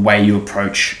of the way you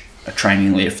approach a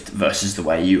training lift versus the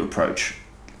way you approach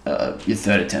your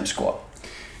third attempt squat?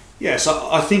 Yeah, so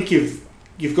I think you've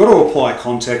got to apply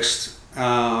context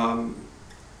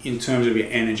in terms of your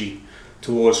energy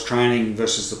towards training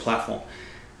versus the platform.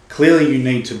 Clearly, you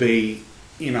need to be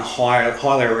in a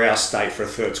highly aroused state for a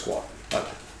third squat. Like,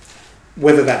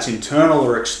 whether that's internal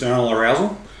or external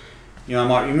arousal, you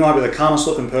might be the calmest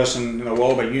looking person in the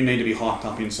world, but you need to be hyped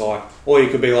up inside. Or you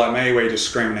could be like me, where you're just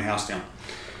screaming the house down.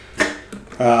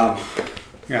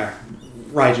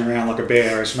 Raging around like a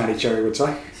bear, as Matty Cherry would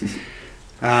say.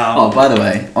 By the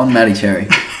way, on Matty Cherry,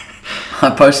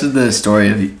 I posted the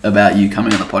story about you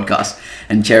coming on the podcast,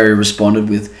 and Cherry responded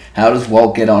with, "How does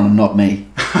Walt get on and not me?"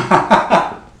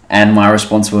 And my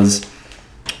response was,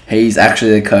 "He's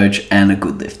actually a coach and a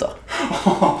good lifter."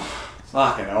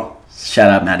 Fucking hell. Shout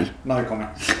out, Matty. No comment.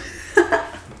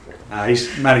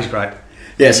 Matty's great.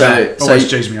 Yeah, so Always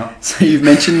G's me up. So you've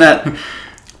mentioned that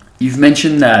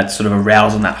sort of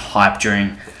arousal and that hype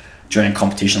during a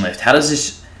competition lift. How is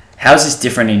this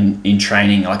different in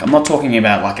training? Like, I'm not talking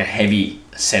about like a heavy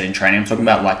set in training. I'm talking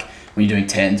about like when you're doing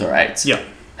 10s or 8s. Yeah.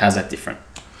 How's that different?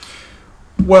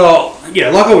 Well, yeah,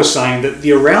 like I was saying, that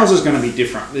the arousal is going to be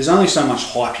different. There's only so much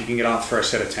hype you can get up for a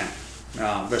set of 10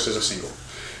 versus a single.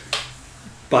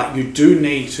 But you do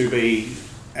need to be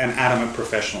an adamant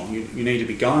professional. You need to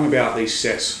be going about these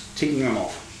sets, ticking them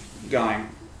off, going,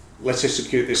 let's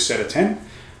execute this set of 10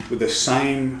 with the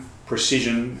same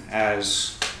precision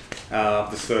as the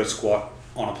third squat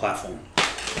on a platform.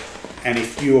 And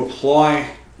if you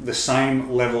apply the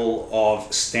same level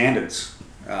of standards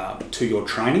to your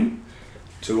training,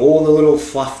 to all the little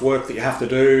fluff work that you have to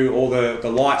do, all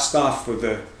the light stuff with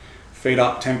the feet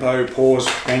up, tempo, pause,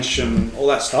 bench, and all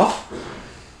that stuff,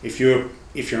 if you're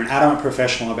an adamant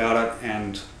professional about it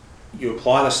and you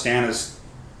apply the standards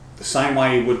the same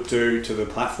way you would do to the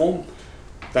platform,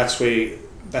 that's where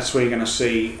you're going to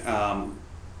see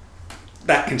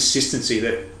that consistency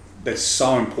that's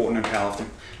so important in powerlifting.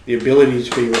 The ability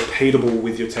to be repeatable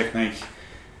with your technique.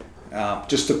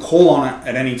 Just to call on it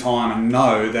at any time and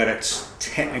know that it's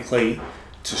technically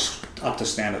up to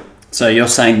standard. So you're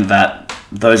saying that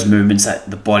those movements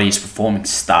that the body is performing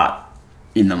start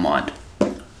in the mind?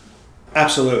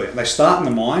 Absolutely. They start in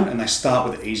the mind and they start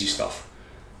with the easy stuff.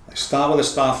 They start with the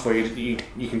stuff where you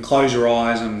can close your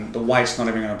eyes and the weight's not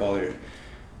even going to bother you.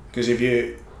 Because if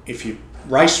you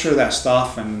race through that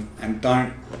stuff and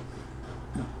don't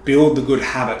build the good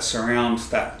habits around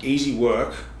that easy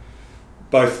work,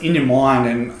 both in your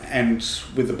mind and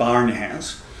with the bar in your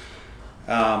hands,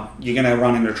 you're going to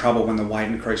run into trouble when the weight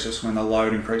increases, when the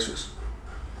load increases.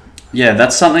 Yeah,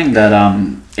 that's something that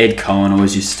Ed Cohen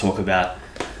always used to talk about.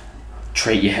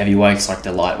 Treat your heavyweights like the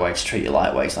lightweights, treat your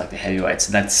lightweights like the heavyweights.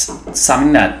 That's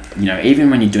something that, even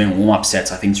when you're doing warm-up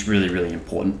sets, I think is really, really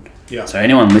important. Yeah. So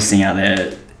anyone listening out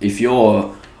there, if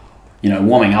you're,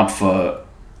 warming up for,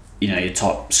 your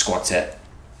top squat set,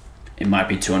 it might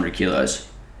be 200 kilos.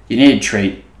 You need to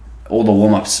treat all the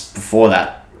warm-ups before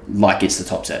that like it's the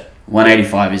top set.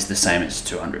 185 is the same as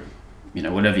 200.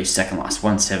 Whatever your second last,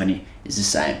 170 is the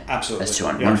same. Absolutely. As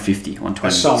 200, yeah. 150, 120,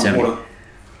 That's so 70. important.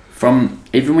 From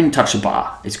even when you touch a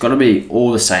bar, it's got to be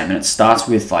all the same, and it starts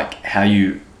with like how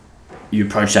you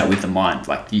approach that with the mind.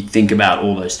 Like you think about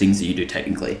all those things that you do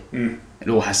technically. It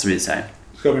all has to be the same.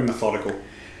 It's got to be methodical.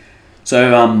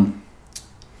 So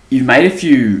you've made a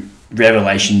few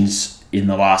revelations in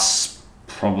the last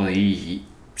probably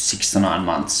 6 to 9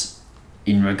 months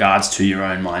in regards to your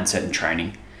own mindset and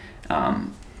training,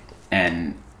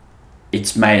 and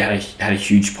it's had a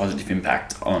huge positive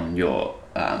impact on your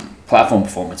platform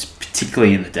performance,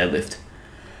 particularly in the deadlift.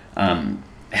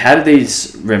 How did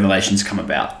these revelations come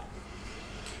about?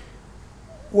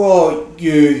 Well,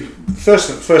 you first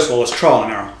of all, it's trial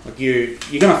and error. Like you're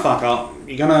gonna fuck up.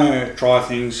 You're gonna try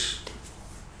things.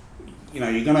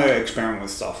 You're gonna experiment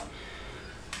with stuff.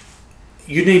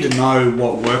 You need to know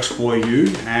what works for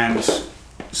you, and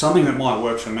something that might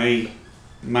work for me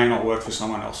may not work for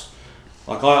someone else.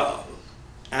 Like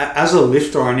as a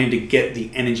lifter, I need to get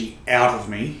the energy out of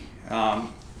me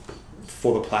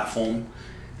for the platform,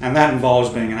 and that involves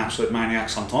being an absolute maniac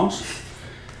sometimes.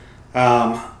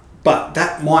 But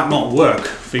that might not work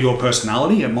for your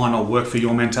personality. It might not work for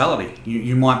your mentality.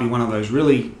 You might be one of those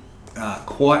really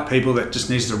quiet people that just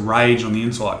needs to rage on the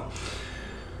inside.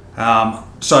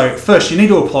 So first, you need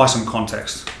to apply some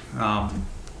context.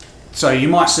 So you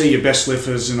might see your best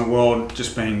lifters in the world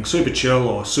just being super chill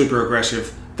or super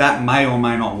aggressive. That may or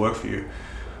may not work for you.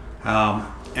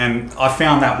 And I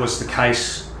found that was the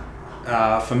case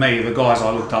for me, the guys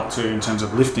I looked up to in terms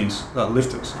of lifters.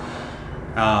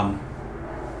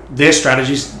 Their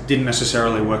strategies didn't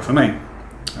necessarily work for me.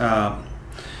 And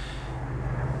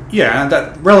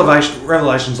that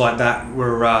revelations like that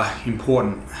were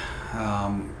important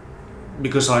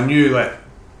because I knew that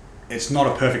it's not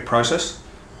a perfect process,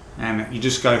 and you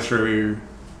just go through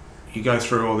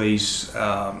all these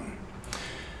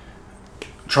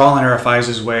trial and error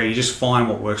phases where you just find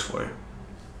what works for you.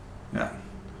 Yeah.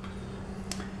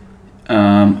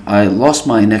 I lost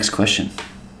my next question.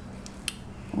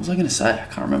 What was I going to say? I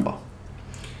can't remember.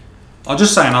 I'll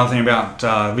just say another thing about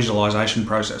visualization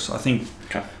process. I think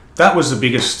that was the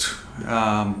biggest,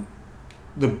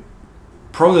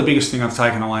 probably the biggest thing I've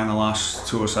taken away in the last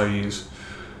 2 or so years.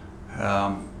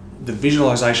 The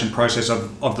visualization process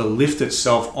of the lift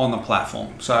itself on the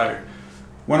platform. So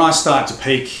when I start to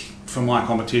peak for my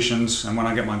competitions, and when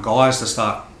I get my guys to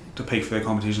start to peak for their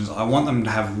competitions, I want them to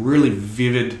have really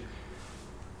vivid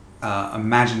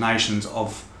imaginations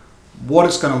of what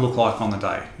it's going to look like on the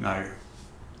day.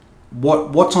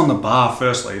 What's on the bar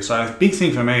firstly. So a big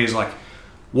thing for me is like,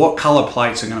 what color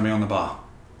plates are going to be on the bar.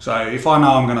 So if I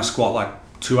know I'm going to squat like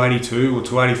 282 or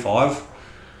 285,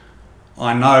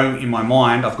 I know in my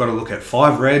mind I've got to look at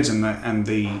 5 reds and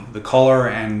the collar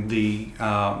and the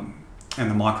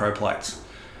micro plates.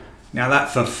 Now that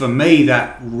for me,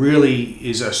 that really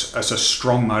is a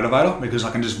strong motivator, because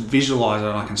I can just visualize it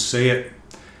and I can see it.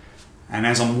 And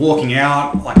as I'm walking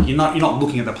out, like you're not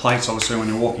looking at the plates obviously when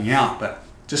you're walking out, but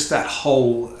just that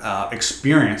whole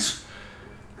experience,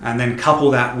 and then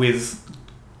couple that with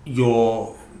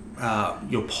your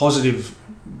positive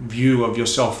view of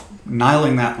yourself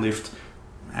nailing that lift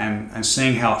and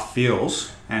seeing how it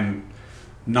feels and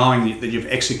knowing that you've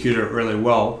executed it really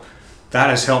well, that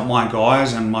has helped my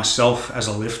guys and myself as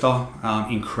a lifter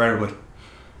incredibly.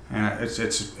 And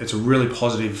it's a really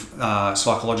positive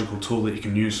psychological tool that you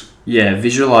can use. Yeah,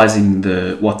 visualizing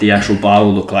what the actual bar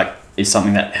will look like is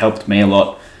something that helped me a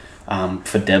lot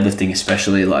for deadlifting,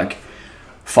 especially. Like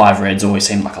 5 reds always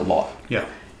seemed like a lot. Yeah.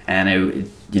 And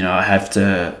I have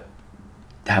to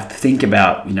think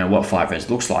about what 5 reds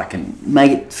looks like and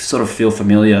make it sort of feel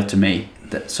familiar to me,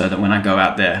 so that when I go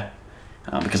out there,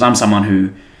 because I'm someone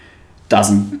who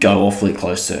doesn't go awfully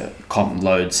close to comp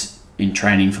loads in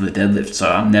training for the deadlift, so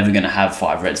I'm never going to have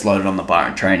 5 reds loaded on the bar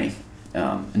in training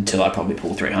until I probably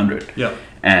pull 300. Yeah.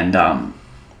 And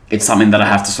it's something that I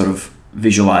have to sort of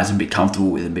visualize and be comfortable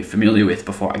with and be familiar with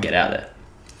before I get out there.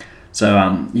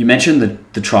 So you mentioned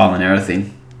the trial and error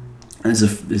thing. And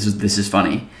this is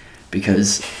funny,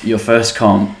 because your first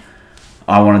comp,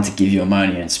 I wanted to give you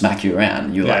ammonia and smack you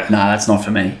around. You were like, nah, that's not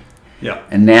for me. Yeah.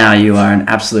 And now you are an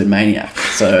absolute maniac.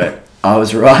 So I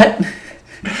was right.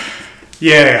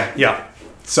 Yeah.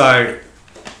 So,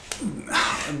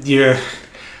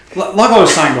 like I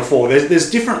was saying before, there's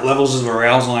different levels of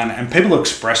arousal, and people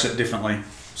express it differently.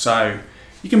 So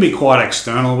you can be quite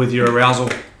external with your arousal.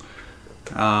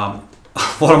 A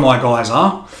lot of my guys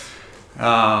are.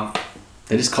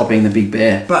 They're just copying the big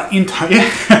bear. But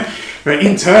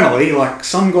internally, like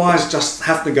some guys just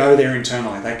have to go there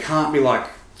internally. They can't be like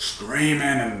screaming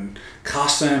and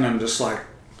cussing and just like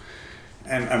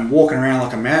and walking around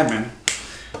like a madman.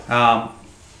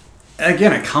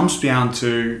 Again, it comes down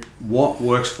to what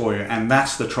works for you, and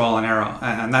that's the trial and error,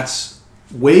 and that's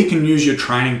where you can use your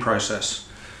training process.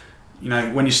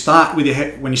 When you start with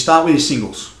your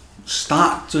singles,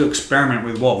 start to experiment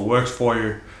with what works for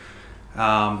you,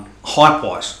 hype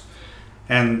wise.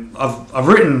 And I've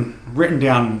written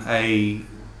down a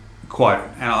quote,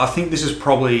 and I think this is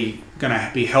probably going to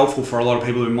be helpful for a lot of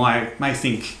people who may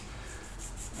think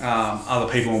other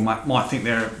people might think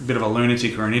they're a bit of a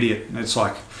lunatic or an idiot. And it's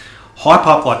like, hype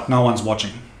up like no one's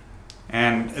watching.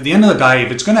 And at the end of the day,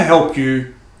 if it's going to help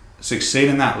you succeed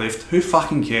in that lift, who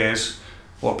fucking cares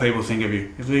what people think of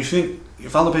you?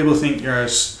 If other people think you're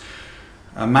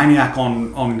a maniac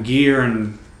on gear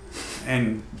and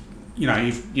you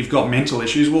know you've got mental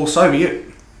issues, well, so be it.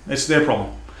 It's their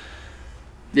problem.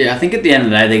 Yeah, I think at the end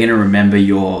of the day, they're going to remember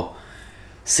your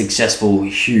successful,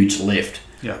 huge lift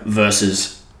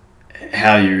versus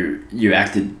how you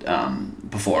acted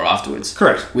before or afterwards.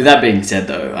 Correct. With that being said,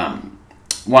 though,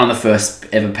 one of the first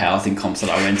ever powerlifting comps that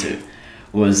I went to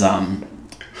was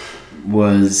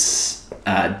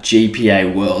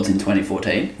GPA Worlds in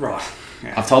 2014. Right.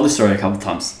 Yeah. I've told this story a couple of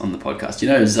times on the podcast. You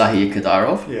know Zahir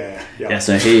Kadarov? Yeah. Yeah,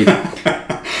 so he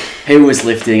was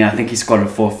lifting, I think he squatted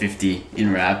 450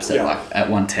 in reps at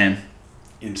 110.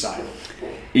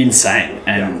 Insane.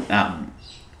 And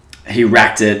he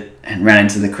racked it and ran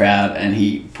into the crowd, and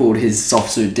he pulled his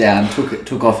soft suit down,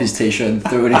 took off his t-shirt and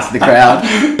threw it into the crowd,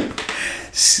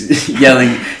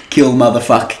 yelling, "Kill,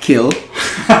 motherfuck, kill,"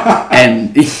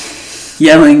 and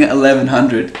yelling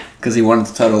 1100 because he wanted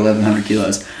to total 1100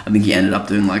 kilos. I think he ended up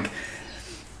doing like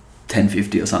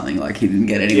 1050 or something. Like he didn't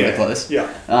get anywhere close. Yeah.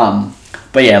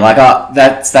 But yeah, like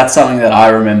that's something that I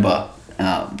remember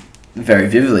very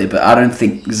vividly. But I don't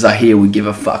think Zahir would give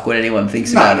a fuck what anyone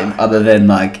thinks about him, other than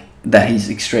like that he's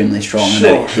extremely strong and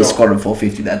that he squatted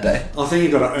 450 that day. I think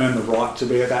you've got to earn the right to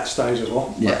be at that stage as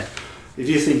well. Yeah. Like, if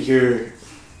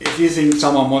you think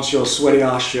someone wants your sweaty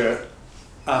ass shirt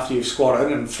after you've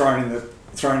squatted and thrown in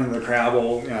the crowd,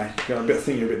 well, you know, I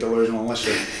think you're a bit delusional unless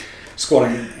you're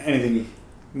squatting anything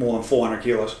more than 400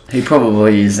 kilos. He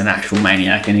probably is an actual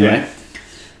maniac anyway. Yeah.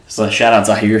 So shout out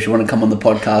Zahir, if you want to come on the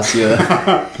podcast,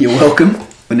 you're welcome.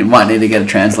 We might need to get a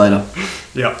translator.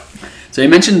 Yeah. So you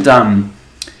mentioned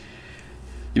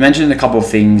a couple of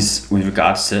things with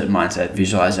regards to mindset,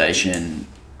 visualization,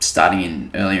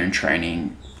 starting earlier in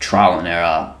training, trial and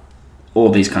error, all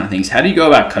these kind of things. How do you go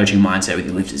about coaching mindset with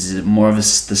your lifters? Is it more of the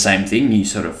same thing? You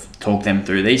sort of talk them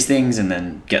through these things and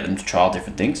then get them to trial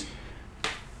different things?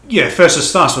 Yeah, first it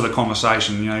starts with a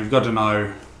conversation. You know, you've got to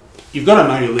know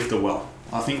your lifter well.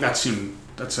 I think that's a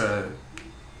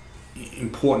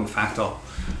important factor.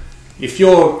 If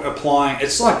you're applying,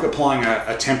 it's like applying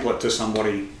a template to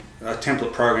somebody, a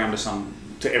template program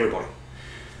to everybody.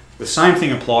 The same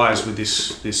thing applies with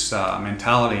this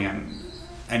mentality,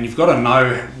 and you've got to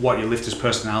know what your lifter's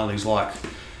personality is like.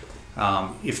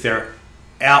 If they're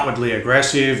outwardly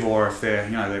aggressive, or if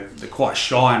they're quite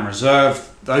shy and reserved,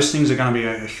 those things are going to be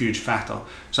a huge factor.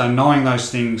 So knowing those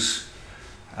things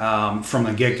from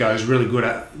the get-go is really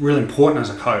important as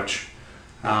a coach,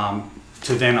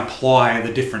 to then apply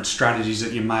the different strategies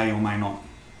that you may or may not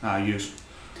use.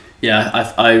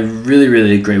 Yeah, I really,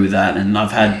 really agree with that, and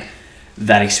I've had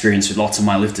that experience with lots of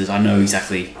my lifters. I know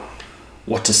exactly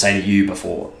what to say to you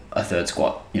before a third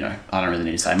squat. You know, I don't really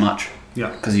need to say much,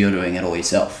 because you're doing it all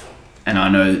yourself. And I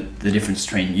know the difference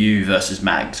between you versus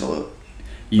Mags, or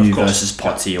you versus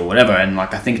Potsy, or whatever. And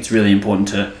like, I think it's really important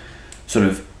to sort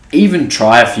of even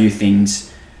try a few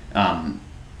things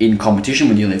in competition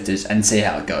with your lifters and see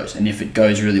how it goes. And if it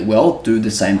goes really well, do the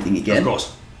same thing again. Of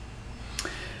course.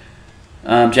 Do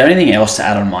you have anything else to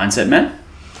add on mindset, man?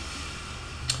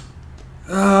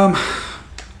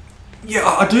 Yeah,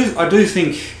 I do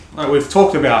think, like, we've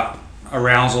talked about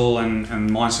arousal and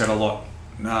mindset a lot.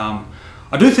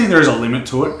 I do think there is a limit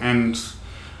to it, and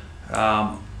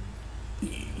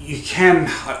you can.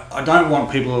 I don't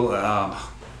want people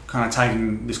kind of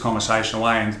taking this conversation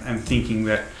away and thinking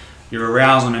that your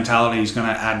arousal mentality is going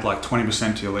to add like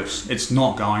 20% to your lifts. It's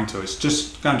not going to. It's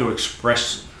just going to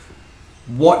express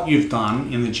what you've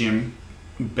done in the gym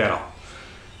better.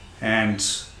 And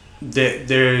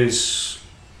there is,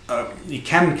 you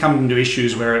can come into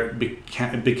issues where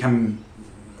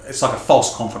it's like a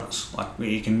false confidence. Like,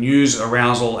 you can use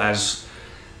arousal as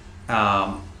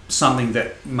something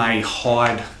that may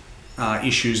hide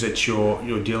issues that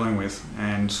you're dealing with,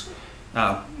 and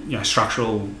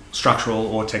structural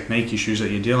or technique issues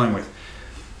that you're dealing with.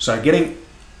 So getting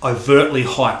overtly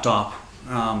hyped up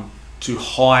to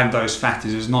hide those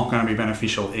factors is not going to be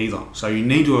beneficial either. So you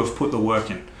need to have put the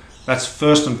work in. That's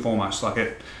first and foremost.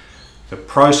 The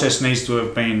process needs to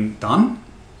have been done,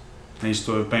 needs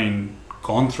to have been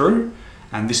gone through,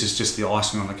 and this is just the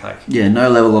icing on the cake. Yeah, no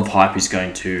level of hype is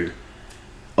going to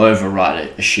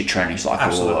override a shit training cycle.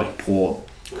 Absolutely. Or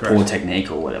a poor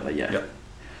technique or whatever. Yeah. Yep.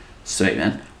 Sweet,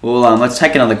 man. Well, let's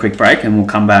take another quick break and we'll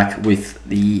come back with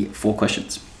the 4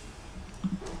 questions.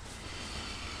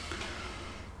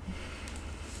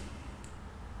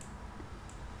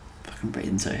 fucking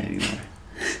breathing so heavy, bro.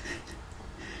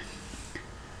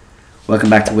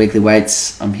 Welcome back to Weekly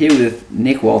Weights. I'm here with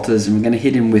Nick Walters, and we're going to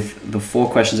hit him with the 4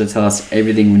 questions that tell us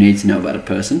everything we need to know about a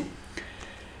person.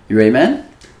 You ready, man?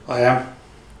 I am.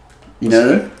 You know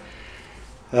them?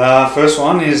 First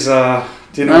one is, do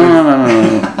you know...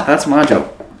 No. That's my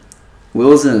job.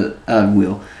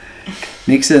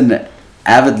 Nick's an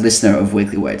avid listener of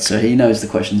Weekly Weights, so he knows the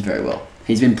questions very well.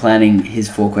 He's been planning his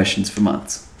 4 questions for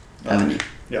months, haven't you?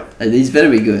 Yeah. These better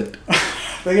be good.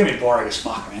 They're going to be boring as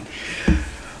fuck, man.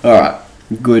 Alright,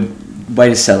 good. Way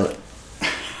to sell it.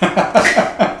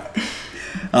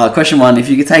 Question 1. If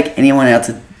you could take anyone out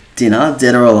to dinner,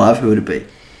 dead or alive, who would it be?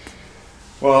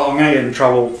 Well, I'm going to get in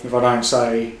trouble if I don't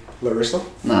say Larissa.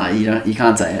 Nah, you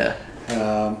can't say her.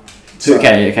 So-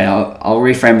 Okay, I'll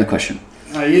reframe the question.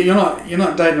 No, you're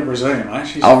not dating a Brazilian,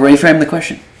 right? I'll reframe the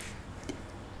question.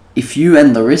 If you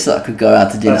and Larissa could go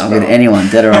out to dinner That's with right. anyone,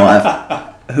 dead or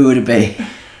alive, who would it be?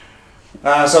 So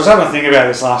I was having to think about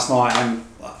this last night, and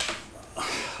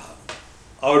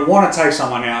I would want to take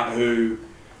someone out who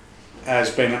has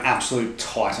been an absolute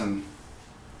titan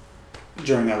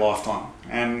during their lifetime.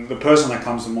 And the person that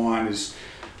comes to mind is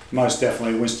most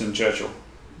definitely Winston Churchill.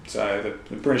 So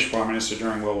the British Prime Minister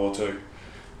during World War II.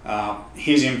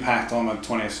 His impact on the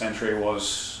 20th century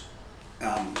was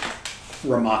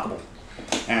remarkable.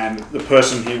 And the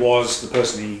person he was, he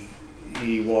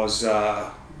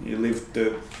lived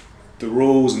the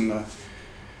rules and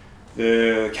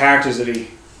the characters that he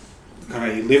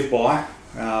lived by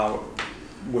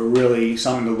were really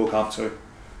something to look up to.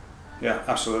 Yeah,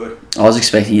 absolutely. I was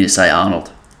expecting you to say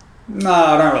Arnold. No,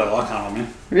 I don't really like Arnold,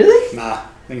 man. Really? Nah, I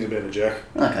think he's a bit of a jerk.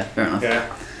 Okay, fair enough.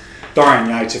 Yeah. Dorian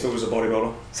Yates if it was a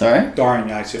bodybuilder. Sorry? Dorian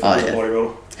Yates if it was a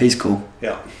bodybuilder. He's cool.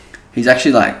 Yeah. He's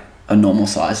actually like a normal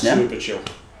size now. Super chill.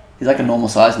 He's like a normal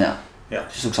size now. Yeah.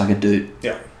 Just looks like a dude.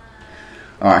 Yeah.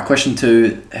 Alright, question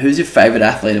 2. Who's your favourite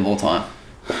athlete of all time?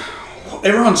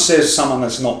 Everyone says someone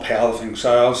that's not powerlifting,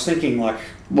 so I was thinking like...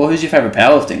 Well, who's your favourite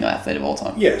powerlifting athlete of all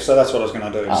time? Yeah, so that's what I was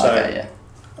going to do. Okay, yeah.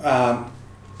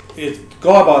 It's a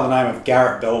guy by the name of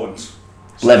Garrett Belvins.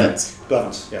 Blevins,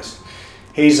 yes.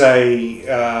 He's a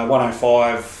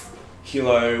 105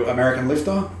 kilo American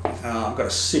lifter. Got a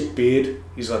sick beard.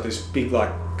 He's like this big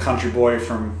like country boy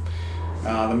from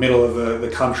the middle of the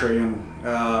country, and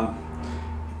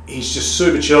he's just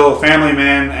super chill, family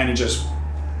man, and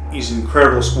he's an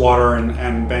incredible squatter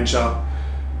and bencher,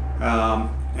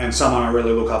 and someone I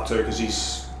really look up to because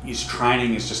his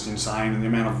training is just insane, and the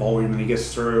amount of volume that he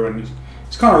gets through, and he's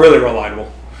kind of really relatable.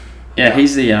 Yeah,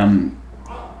 he's the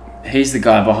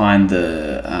guy behind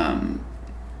the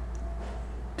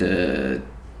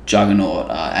Juggernaut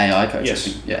AI coach. Yes.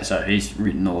 I think. Yeah, so he's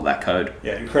written all that code.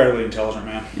 Yeah, incredibly intelligent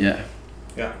man. Yeah.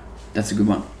 Yeah. That's a good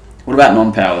one. What about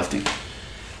non-powerlifting?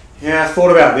 Yeah, I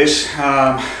thought about this.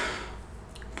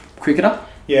 Cricketer?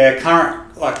 Yeah,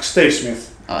 current like Steve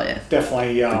Smith, Oh yeah.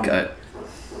 definitely. The goat.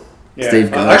 Yeah,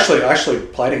 Steve Goat. I actually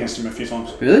played against him a few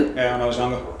times. Really? Yeah, when I was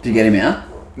younger. Did you get him out?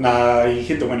 No, he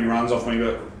hit the winning runs off me,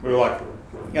 but we were like,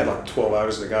 he had like 12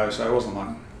 overs to go, so it wasn't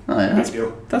like Oh yeah. a big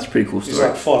deal. That's a pretty cool He's story.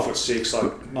 like 5'6",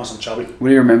 like nice and chubby.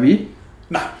 Would he remember you?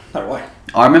 No way.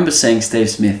 I remember seeing Steve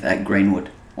Smith at Greenwood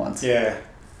once. Yeah.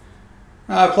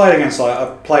 I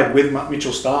played with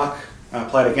Mitchell Stark. I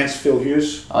played against Phil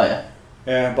Hughes. Oh yeah.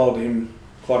 Yeah, I bowled him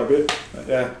quite a bit. But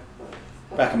yeah,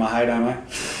 back in my heyday, mate.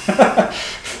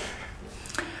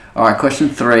 Alright, question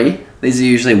 3. These are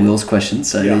usually Will's questions,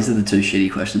 so Yeah. these are the 2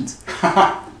 shitty questions.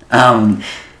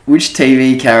 Which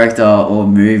TV character or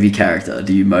movie character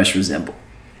do you most resemble?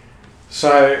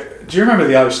 So, do you remember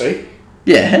the OC?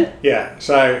 Yeah. Yeah.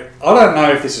 So, I don't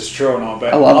know if this is true or not,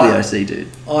 but I love the OC, dude.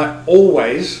 I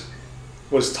always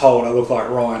was told I look like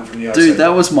Ryan from the OC. Dude, that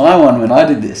was my one when I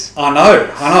did this. I know.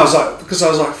 I was like,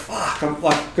 fuck.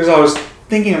 Because I was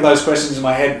thinking of those questions in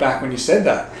my head back when you said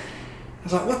that. I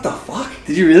was like, what the fuck?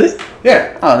 Did you really?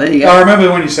 Yeah. Oh, there you I go.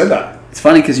 remember when you said that. It's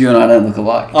funny because you and I don't look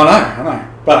alike. I know.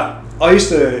 But I used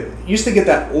to get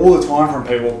that all the time from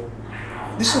people.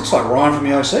 This looks like Ryan from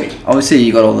the OC. Obviously,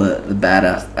 you got all the bad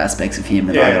aspects of him,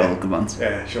 and I got all the good ones.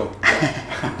 Yeah, sure.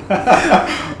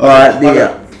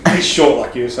 Alright, He's short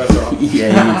like you, so that's all right.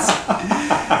 Yeah, he is.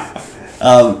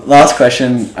 Last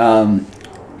question.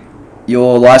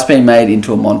 Your life's been made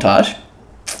into a montage.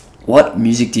 What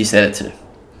music do you set it to?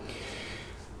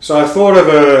 So I thought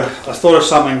of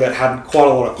something that had quite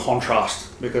a lot of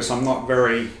contrast because I'm not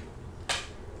very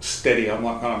steady. I'm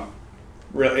like kind of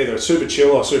really either super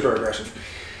chill or super aggressive.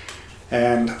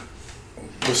 And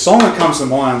the song that comes to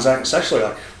mind is actually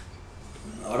like,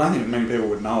 I don't think many people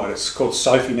would know it. It's called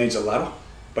Sophie Needs a Ladder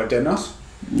by Dead Nuts.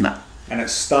 No. And it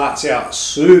starts out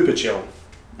super chill.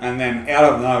 and then out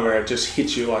of nowhere it just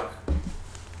hits you like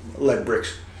lead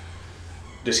bricks.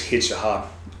 Just hits you hard.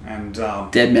 And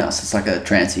Dead Mouse, it's like a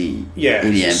trancey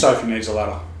EDM. Sophie Needs a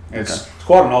Ladder. It's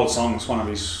quite an old song. It's one of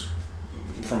his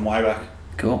from way back.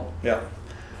 Cool. Yeah.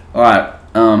 All right.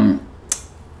 Do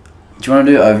you want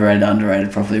to do overrated,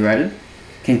 underrated, properly rated?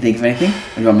 Can you think of anything?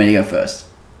 Or do you want me to go first?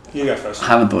 You go first. I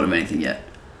haven't thought of anything yet.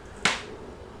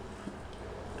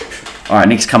 All right,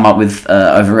 Nick's come up with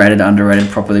overrated, underrated,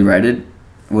 properly rated.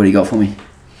 What do you got for me?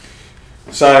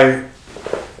 So,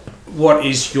 what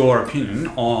is your opinion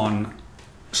on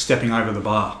stepping over the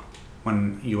bar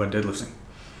when you are deadlifting?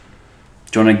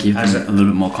 Do you want to give them a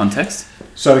little bit more context?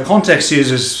 So the context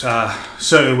is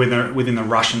certainly within the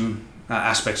Russian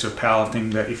aspects of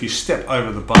powerlifting, that if you step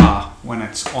over the bar when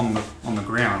it's on the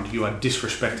ground, you are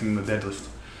disrespecting the deadlift.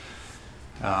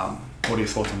 What are your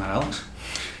thoughts on that, Alex?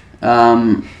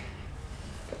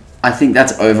 I think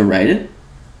that's overrated,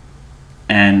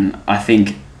 and I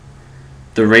think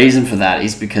the reason for that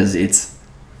is because it's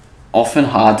often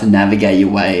hard to navigate your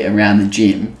way around the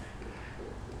gym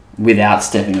without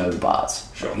stepping over bars.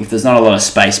 Sure. If there's not a lot of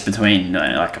space between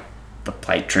like the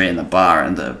plate tree and the bar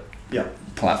and the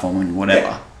platform and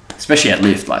whatever, especially at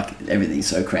lift, like everything's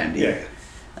so crammed in.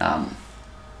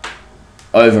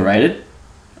 Overrated.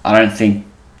 I don't think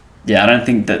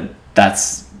that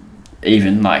that's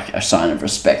even like a sign of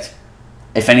respect.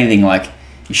 If anything, like,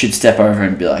 you should step over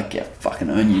and be like, yeah, fucking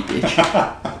own you, bitch.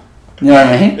 You know what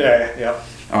I mean? Yeah.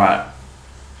 Alright.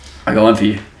 I got one for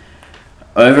you.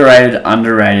 Overrated,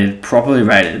 underrated, properly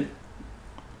rated.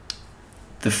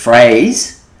 The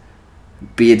phrase,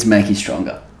 beards make you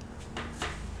stronger.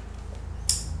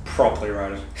 Properly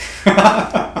rated.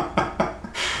 I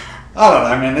don't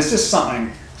know, man. There's just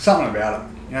something about it.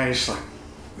 You know, you're just like,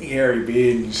 hairy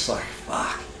beard, and you're just like,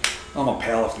 fuck, I'm a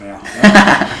powerlifter now.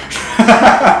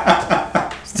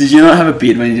 Did you not have a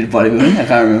beard when you did bodybuilding? I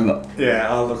can't remember.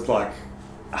 Yeah, I looked like...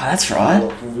 Oh, that's right. I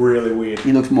looked really weird.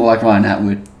 You looked more like Ryan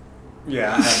Atwood.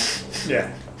 Yeah,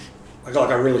 I got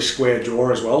like a really square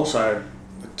jaw as well, so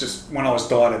just when I was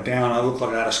dieted down, I looked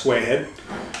like I had a square head.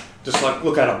 Just like,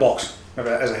 look at a box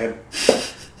as a head.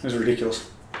 It was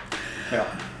ridiculous. Yeah.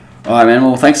 Alright, man.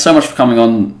 Well, thanks so much for coming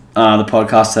on the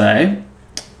podcast today.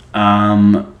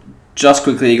 Just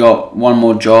quickly, you got one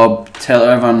more job. Tell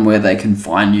everyone where they can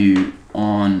find you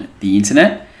on the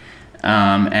internet,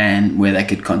 and where they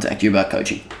could contact you about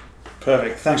coaching.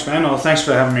 Perfect. Thanks, man. Well, thanks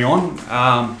for having me on.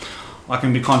 I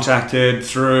can be contacted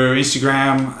through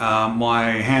Instagram.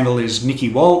 My handle is Nicky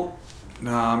Walt,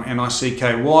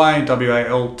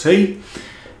 NICKYWALT,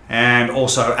 and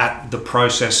also at The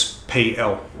Process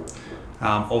PL,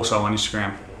 also on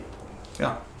Instagram.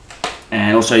 Yeah.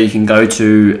 And also you can go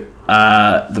to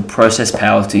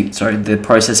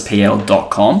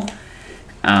theprocesspl.com,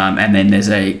 and then there's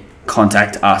a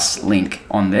contact us link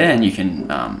on there, and you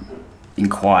can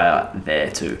inquire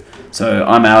there too. So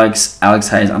I'm Alex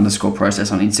Hayes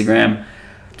 _process on Instagram.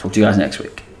 Talk to you guys next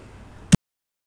week.